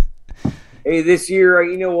 Hey, this year,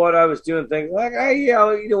 you know what? I was doing things like, you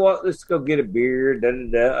know what? Let's go get a beer.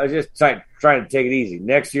 I was just trying to take it easy.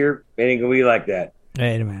 Next year, it ain't going to be like that.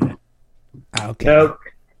 Wait a minute. Okay. Nope.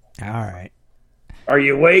 All right. Are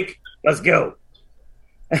you awake? Let's go.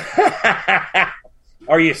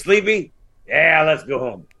 Are you sleepy? Yeah, let's go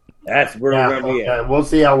home. That's where we're going to be at. We'll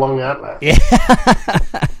see how long that lasts.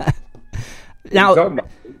 Yeah. Now,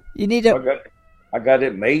 you need to... I got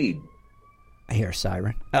it made. I hear a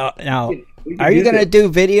siren. Now, are you going to do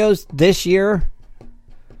videos this year?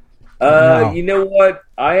 No. You know what?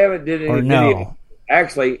 I haven't did any no? video.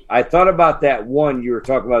 Actually, I thought about that one you were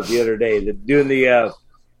talking about the other day, doing the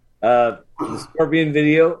scorpion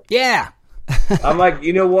video. Yeah. I'm like,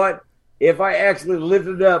 you know what? If I actually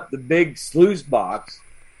lifted up the big sluice box,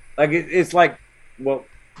 like it's like, well,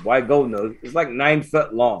 Why Gold knows, it's like 9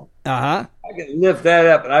 foot long. Uh-huh. I can lift that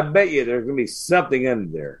up, and I bet you there's going to be something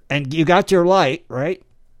under there. And you got your light, right?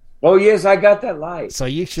 Oh, yes, I got that light. So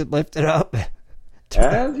you should lift it up.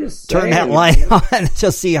 I'm just saying. Turn that light on and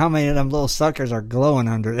just see how many of them little suckers are glowing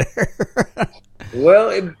under there.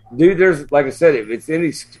 Well, dude, there's, like I said, if it's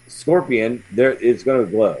any scorpion, it's going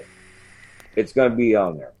to glow. It's going to be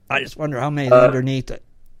on there. I just wonder how many is underneath it.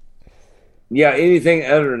 Yeah, anything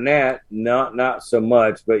other than that, not so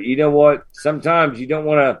much. But you know what? Sometimes you don't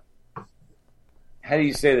want to. How do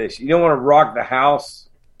you say this? You don't want to rock the house.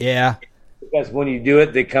 Yeah. Because when you do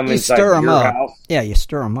it, they come inside stir them your up. house. Yeah, you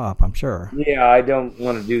stir them up, I'm sure. Yeah, I don't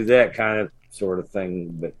want to do that kind of sort of thing.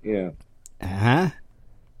 But, you know. Uh-huh.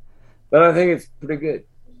 But I think it's pretty good.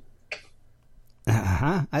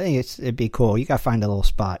 I think it'd be cool. You got to find a little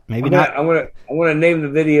spot. Maybe I'm not. gonna name the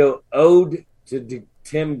video "Ode to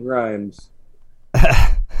Tim Grimes."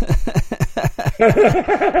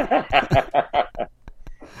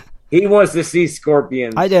 He wants to see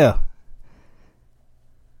scorpions. I do.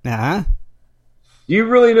 Uh-huh. Do you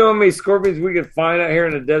really know how many scorpions we could find out here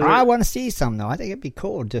in the desert? I want to see some, though. I think it'd be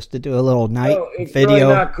cool just to do a little night it's video.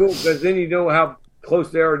 Really not cool because then you know how close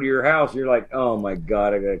they are to your house. You're like, oh my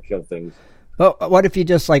God, I got to kill things. Well, what if you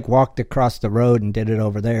just like walked across the road and did it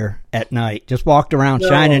over there at night? Just walked around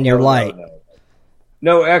shining your light.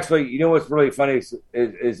 No, actually, you know what's really funny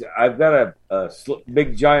is I've got a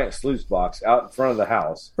big giant sluice box out in front of the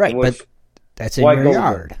house. Right, but that's in your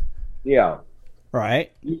yard. Yeah.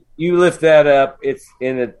 Right. You lift that up, it's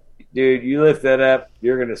in a dude. You lift that up,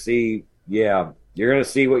 you're gonna see. Yeah, you're gonna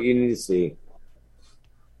see what you need to see.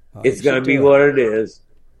 Well, it's gonna be what it is.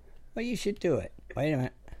 Well, you should do it. Wait a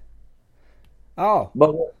minute. Oh,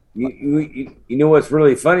 but you know what's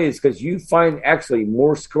really funny is because you find actually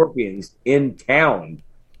more scorpions in town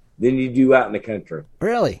than you do out in the country.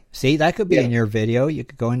 Really? See, that could be in your video. You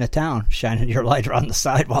could go into town, shining your light around the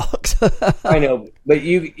sidewalks. I know, but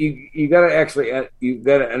you got to actually you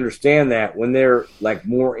got to understand that when they're like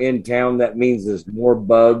more in town, that means there's more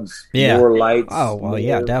bugs, more lights. Oh well,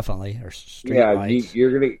 yeah, definitely. Or street lights. If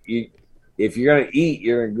you're gonna eat,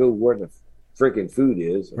 you're gonna go where the freaking food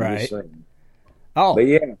is. Right. Oh, but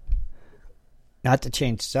yeah. Not to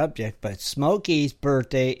change subject, but Smokey's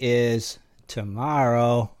birthday is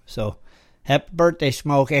tomorrow. So, happy birthday,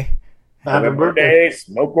 Smokey. Happy birthday,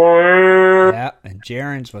 Smokey. Yeah, and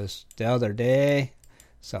Jaren's was the other day.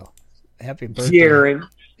 So, happy birthday. Jaren.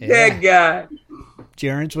 That guy.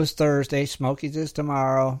 Jaren's was Thursday. Smokey's is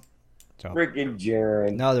tomorrow. So, freaking Jaren.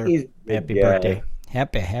 Another happy birthday.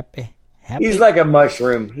 Happy. He's like a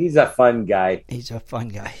mushroom. He's a fun guy. He's a fun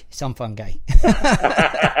guy. Some fun guy.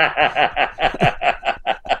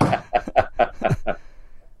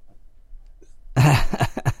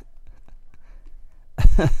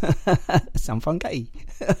 Some fun guy.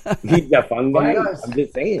 He's a fun guy. I'm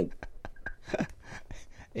just saying.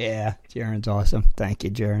 Yeah, Jaren's awesome. Thank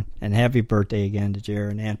you, Jaren. And happy birthday again to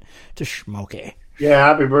Jaren and to Smokey. Yeah,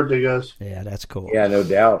 happy birthday, guys. Yeah, that's cool. Yeah, no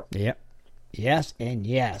doubt. Yep. Yes and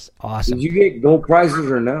yes. Awesome. Did you get gold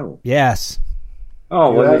prizes or no? Yes.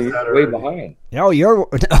 Oh, well, you're way behind.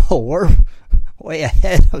 We're way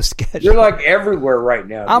ahead of schedule. You're like everywhere right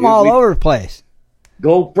now. I'm all over the place.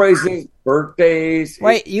 Gold prices, birthdays.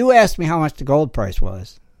 Wait, you asked me how much the gold price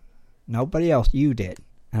was. Nobody else. You did.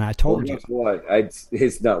 And I told you. Guess what?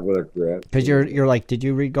 It's not really correct. Because you're like, did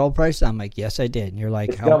you read gold price? I'm like, yes, I did. And you're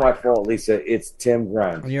like, it's not my fault, Lisa. It's Tim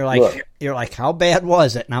Grimes. And you're like, how bad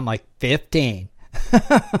was it? And I'm like, 15.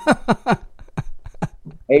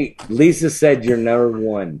 Hey, Lisa said you're number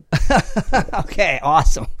one. Okay,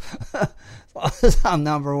 awesome. As long as I'm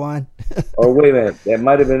number one. Oh, wait a minute. That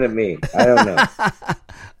might have been at me. I don't know.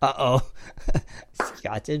 Uh-oh.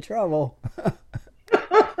 Got in trouble.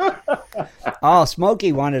 Oh,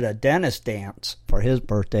 Smokey wanted a Dennis dance for his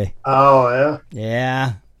birthday. Oh, yeah?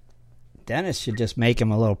 Yeah. Dennis should just make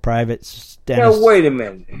him a little private Dennis. Now, wait a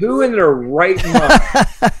minute. Who in their right mind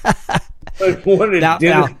wanted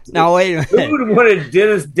Dennis? Now, wait a minute. Who would have wanted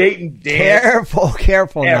Dennis Dayton dance?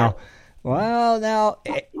 Careful now. Well, now,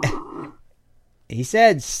 he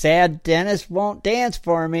said, sad Dennis won't dance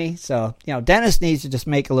for me. So, Dennis needs to just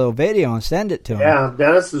make a little video and send it to him. Yeah,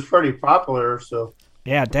 Dennis is pretty popular, so.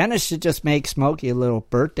 Yeah, Dennis should just make Smokey a little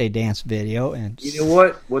birthday dance video and you know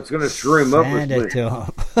what? What's going to screw him up is send it to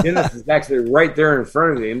him. Dennis is actually right there in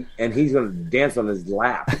front of him, and he's going to dance on his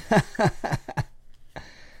lap.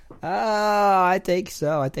 Oh, I think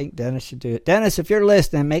so. I think Dennis should do it. Dennis, if you're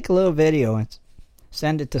listening, make a little video and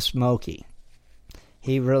send it to Smokey.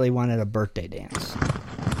 He really wanted a birthday dance.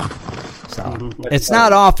 So it's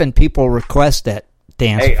not often people request that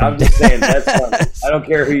dance. Hey, I'm just saying, that's funny. I don't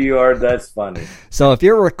care who you are, that's funny. So if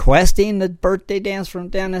you're requesting the birthday dance from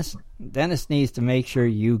Dennis, Dennis needs to make sure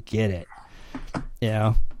you get it.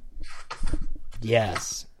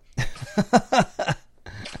 Yes.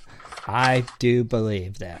 I do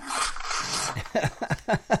believe that.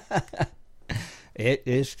 It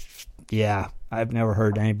is, yeah. I've never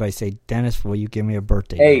heard anybody say, Dennis, will you give me a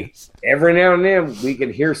birthday dance? Every now and then we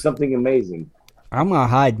can hear something amazing. I'm going to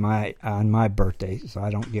hide on my birthday so I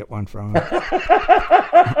don't get one from him.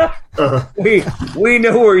 we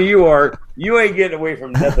know where you are. You ain't getting away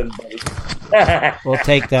from nothing, buddy. We'll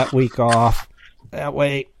take that week off. That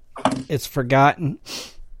way it's forgotten.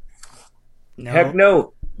 No. Heck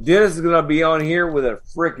no. Dennis is going to be on here with a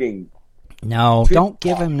freaking... No, don't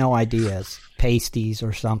give him no ideas. Pasties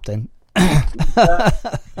or something.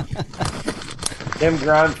 Tim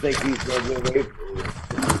Grimes thinks he's going to get away from you.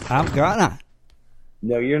 I'm gonna.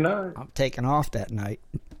 No, you're not. I'm taking off that night.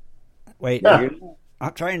 Wait, No, you're not.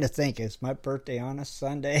 I'm trying to think. Is my birthday on a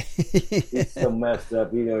Sunday? He's so messed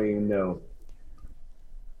up, you don't even know.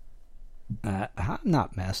 I'm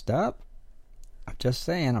not messed up. I'm just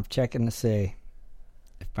saying. I'm checking to see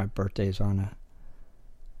if my birthday's on a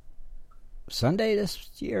Sunday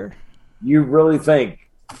this year. You really think,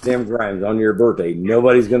 Tim Grimes, on your birthday,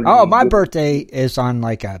 nobody's going to Oh, my birthday is on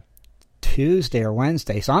like a Tuesday or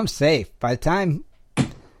Wednesday, so I'm safe. By the time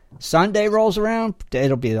Sunday rolls around,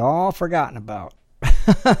 it'll be all forgotten about.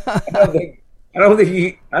 I don't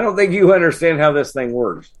think you understand how this thing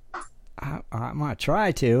works. I'm gonna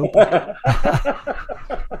try to.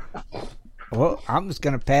 Well, I'm just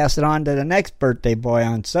gonna pass it on to the next birthday boy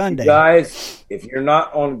on Sunday. Guys, if you're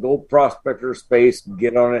not on Gold Prospector Space,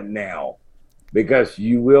 get on it now, because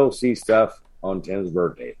you will see stuff on Tim's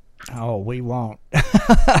birthday. Oh, we won't.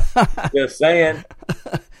 Just saying.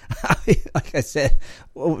 Like I said,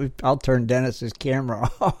 I'll turn Dennis's camera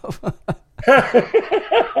off.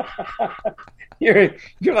 You're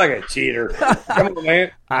like a cheater. Come on,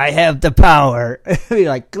 man. I have the power. Be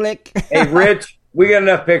like, click. Hey, Rich, we got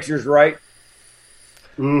enough pictures, right?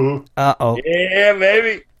 Mm-hmm. Uh-oh. Yeah,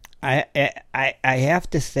 maybe. I have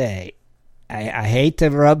to say, I hate to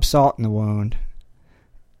rub salt in the wound.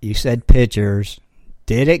 You said pictures.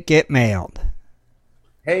 Did it get mailed?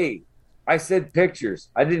 Hey, I said pictures.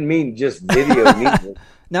 I didn't mean just video.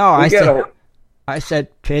 No, I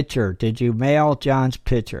said picture. Did you mail John's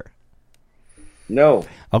picture? No.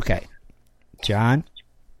 Okay. John,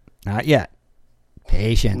 not yet.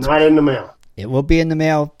 Patience. Not in the mail. It will be in the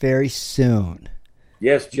mail very soon.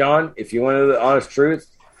 Yes, John, if you want to know the honest truth,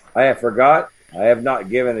 I have forgot. I have not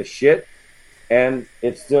given a shit. And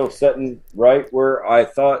it's still sitting right where I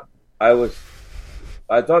thought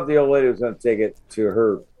the old lady was going to take it to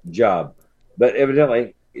her job. But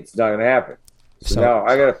evidently, it's not going to happen. So now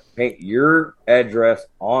I got to paint your address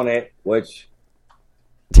on it, which...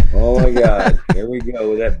 Oh my God! Here we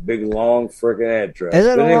go with that big long freaking address. Is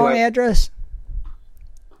it a long address?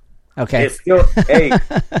 Okay. It's still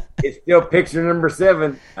it's still picture number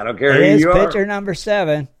 7. I don't care who you are. It is picture number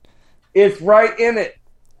 7. It's right in it.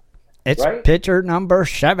 It's right? Picture number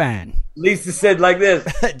 7. Lisa said like this.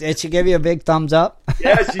 Did she give you a big thumbs up?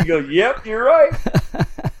 Yeah, she goes, "Yep, you're right."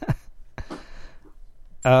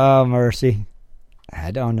 Oh mercy!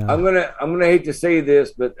 I don't know. I'm gonna hate to say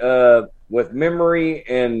this, but with memory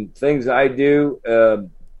and things I do, yeah,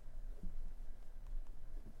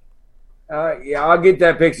 I'll get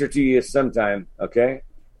that picture to you sometime. Okay.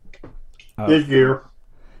 This year.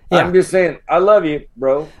 Yeah. I'm just saying, I love you,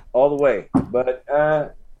 bro, all the way. But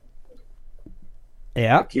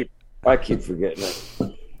yeah, I keep forgetting it.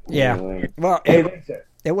 Yeah. Anyway. Well, Hey,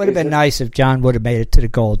 it would have been nice if John would have made it to the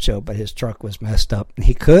Gold Show, but his truck was messed up.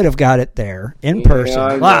 He could have got it there in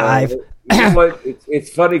person, live. You know what?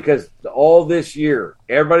 It's funny because all this year,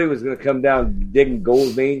 everybody was going to come down digging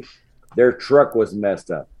gold veins. Their truck was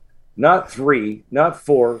messed up. Not 3, not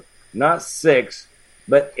 4, not 6,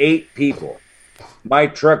 but 8 people. My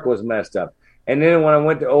truck was messed up. And then when I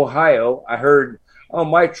went to Ohio, I heard, oh,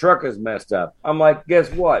 my truck is messed up. I'm like,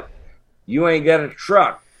 guess what? You ain't got a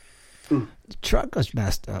truck. The truck was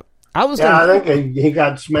messed up. I think he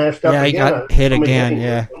got smashed up. Yeah, again. he got hit again.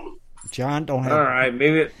 Yeah, John don't have. All right,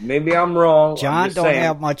 maybe I'm wrong. John I'm don't saying.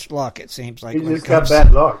 have much luck. It seems like He when just it comes got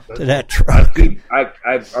bad luck. to that truck.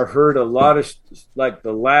 I've heard a lot of like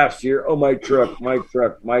the last year. Oh, my truck. Uh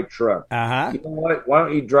huh. You know what? Why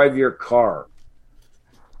don't you drive your car?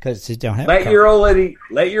 Because you don't have. Let your old lady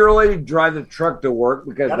drive the truck to work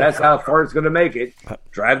because that's how far it's going to make it.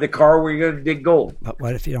 Drive the car where you're going to dig gold. But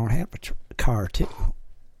what if you don't have a car too?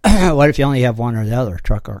 What if you only have one or the other,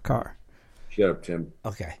 truck or car? Shut up, Tim.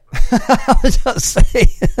 Okay. I was just saying.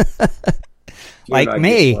 Like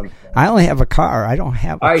me, I only have a car. I don't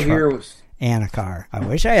have a truck and a car. I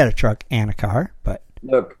wish I had a truck and a car, but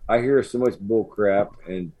look, I hear so much bull crap,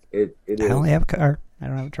 and it is. I only have a car. I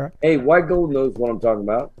don't have a truck. Hey, White Gold knows what I'm talking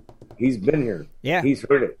about. He's been here. Yeah. He's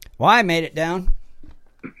heard it. Well, I made it down,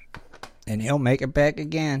 and he'll make it back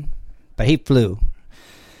again. But he flew.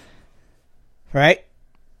 Right?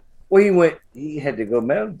 Well, he had to go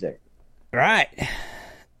metal detect. Right.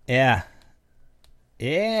 Yeah.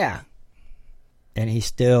 Yeah. And he's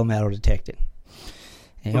still metal detected.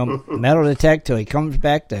 And he'll metal detect till he comes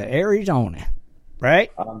back to Arizona. Right?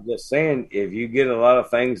 I'm just saying, if you get a lot of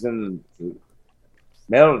things in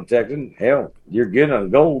metal detecting, hell, you're good on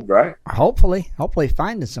gold, right? Hopefully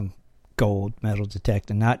finding some gold metal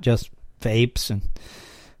detecting, not just vapes and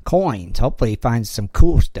coins. Hopefully he finds some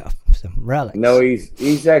cool stuff, some relics. No, he's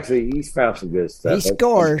found some good stuff. He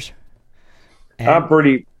scores. I'm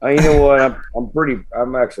pretty. You know what?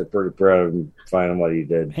 I'm actually pretty proud of him finding what he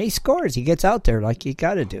did. He scores. He gets out there like you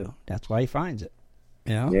got to do. That's why he finds it.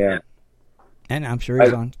 You know? Yeah. And I'm sure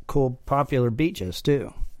he's on cool, popular beaches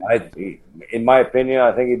too. In my opinion,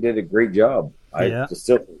 I think he did a great job. Yeah.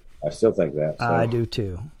 I still think that. So. I do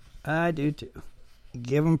too.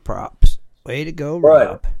 Give him props. Way to go,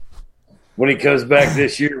 Rob. When he comes back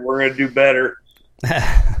this year, we're going to do better.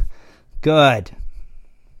 Good.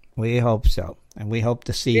 We hope so. And we hope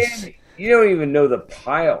to see. Man, you don't even know the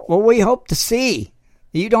pile. Well, we hope to see.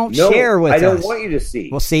 You don't share with us. I don't want you to see.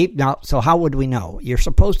 Well, see, now, so how would we know? You're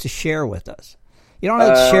supposed to share with us. You don't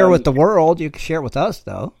have to share with the world. You can share with us,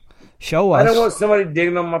 though. Show us. I don't want somebody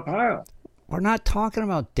digging on my pile. We're not talking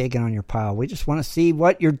about digging on your pile. We just want to see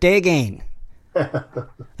what you're digging.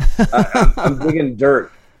 I'm digging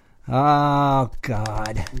dirt. Oh,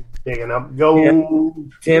 God. Digging up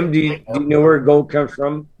gold. Tim, do you know where gold comes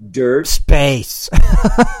from? Dirt. Space.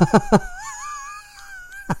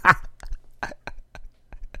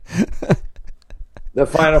 The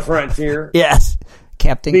final frontier. Yes.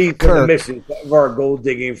 Captain These Kirk. are the missions of our gold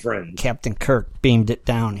digging friends. Captain Kirk beamed it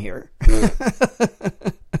down here.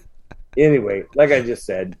 Anyway, like I just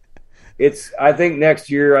said, I think next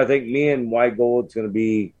year, me and White Gold's going to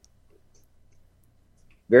be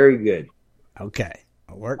very good. Okay.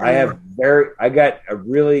 I got a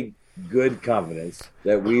really good confidence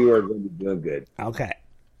that we are going to be doing good. Okay.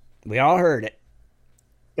 We all heard it.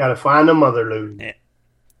 Got to find a mother lode. Yeah.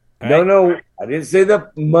 No, I didn't say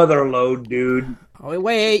the mother lode, dude. Oh,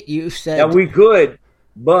 wait, you said... Yeah, we could,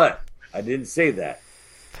 but I didn't say that.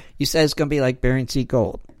 You said it's going to be like Bering Sea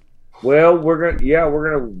Gold. Well, we're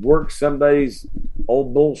gonna work somebody's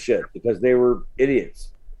old bullshit because they were idiots.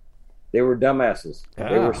 They were dumbasses.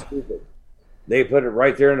 They were stupid. They put it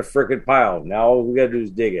right there in the frickin' pile. Now all we got to do is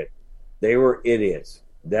dig it. They were idiots.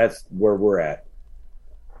 That's where we're at.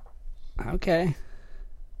 Okay.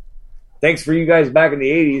 Thanks for you guys back in the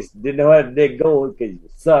 80s. Didn't know how to dig gold because you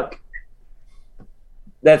suck.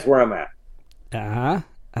 That's where I'm at.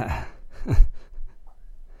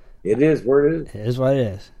 It is where it is. It is what it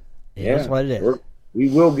is. It is what it is. We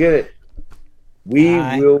will get it.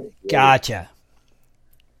 Gotcha.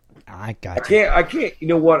 I gotcha. I can't. You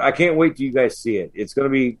know what? I can't wait till you guys see it. It's going to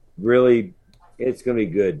be it's going to be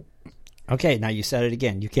good. Okay, now you said it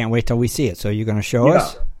again. You can't wait till we see it. So you're going to show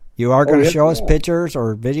us? You are going to show us pictures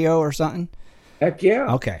or video or something? Heck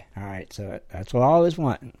yeah. Okay. All right. So that's what I always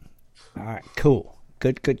want. All right. Cool.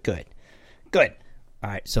 Good. All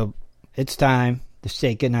right. So it's time to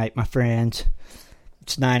say goodnight, my friends.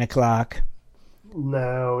 It's 9:00.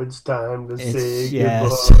 Now it's time to say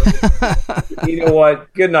goodbye. You know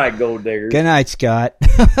what? Good night, gold diggers. Good night, Scott.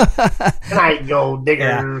 Good night, gold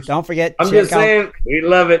diggers. Yeah. Don't forget. I'm just saying, we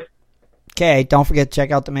love it. Okay. Don't forget to check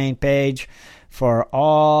out the main page for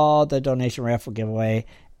all the donation raffle giveaway.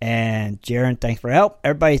 And Jaron, thanks for your help.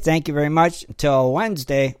 Everybody, thank you very much. Until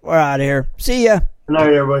Wednesday, we're out of here. See ya. Good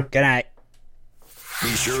night, everybody. Good night.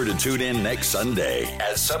 Be sure to tune in next Sunday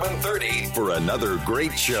at 7:30 for another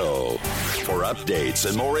great show. For updates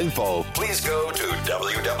and more info, please go to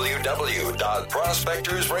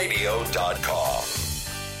www.prospectorsradio.com.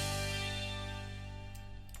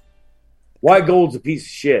 White Gold's a piece of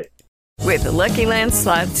shit. With the Lucky Land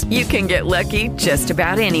Slots, you can get lucky just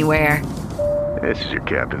about anywhere. This is your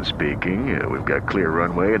captain speaking. We've got clear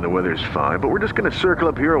runway and the weather's fine, but we're just going to circle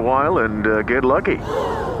up here a while and get lucky.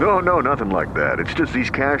 No, nothing like that. It's just these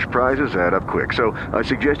cash prizes add up quick. So I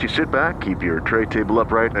suggest you sit back, keep your tray table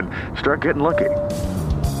upright, and start getting lucky.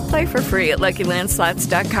 Play for free at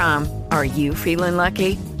LuckyLandSlots.com. Are you feeling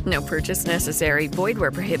lucky? No purchase necessary. Void where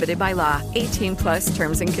prohibited by law. 18+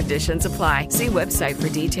 terms and conditions apply. See website for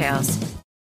details.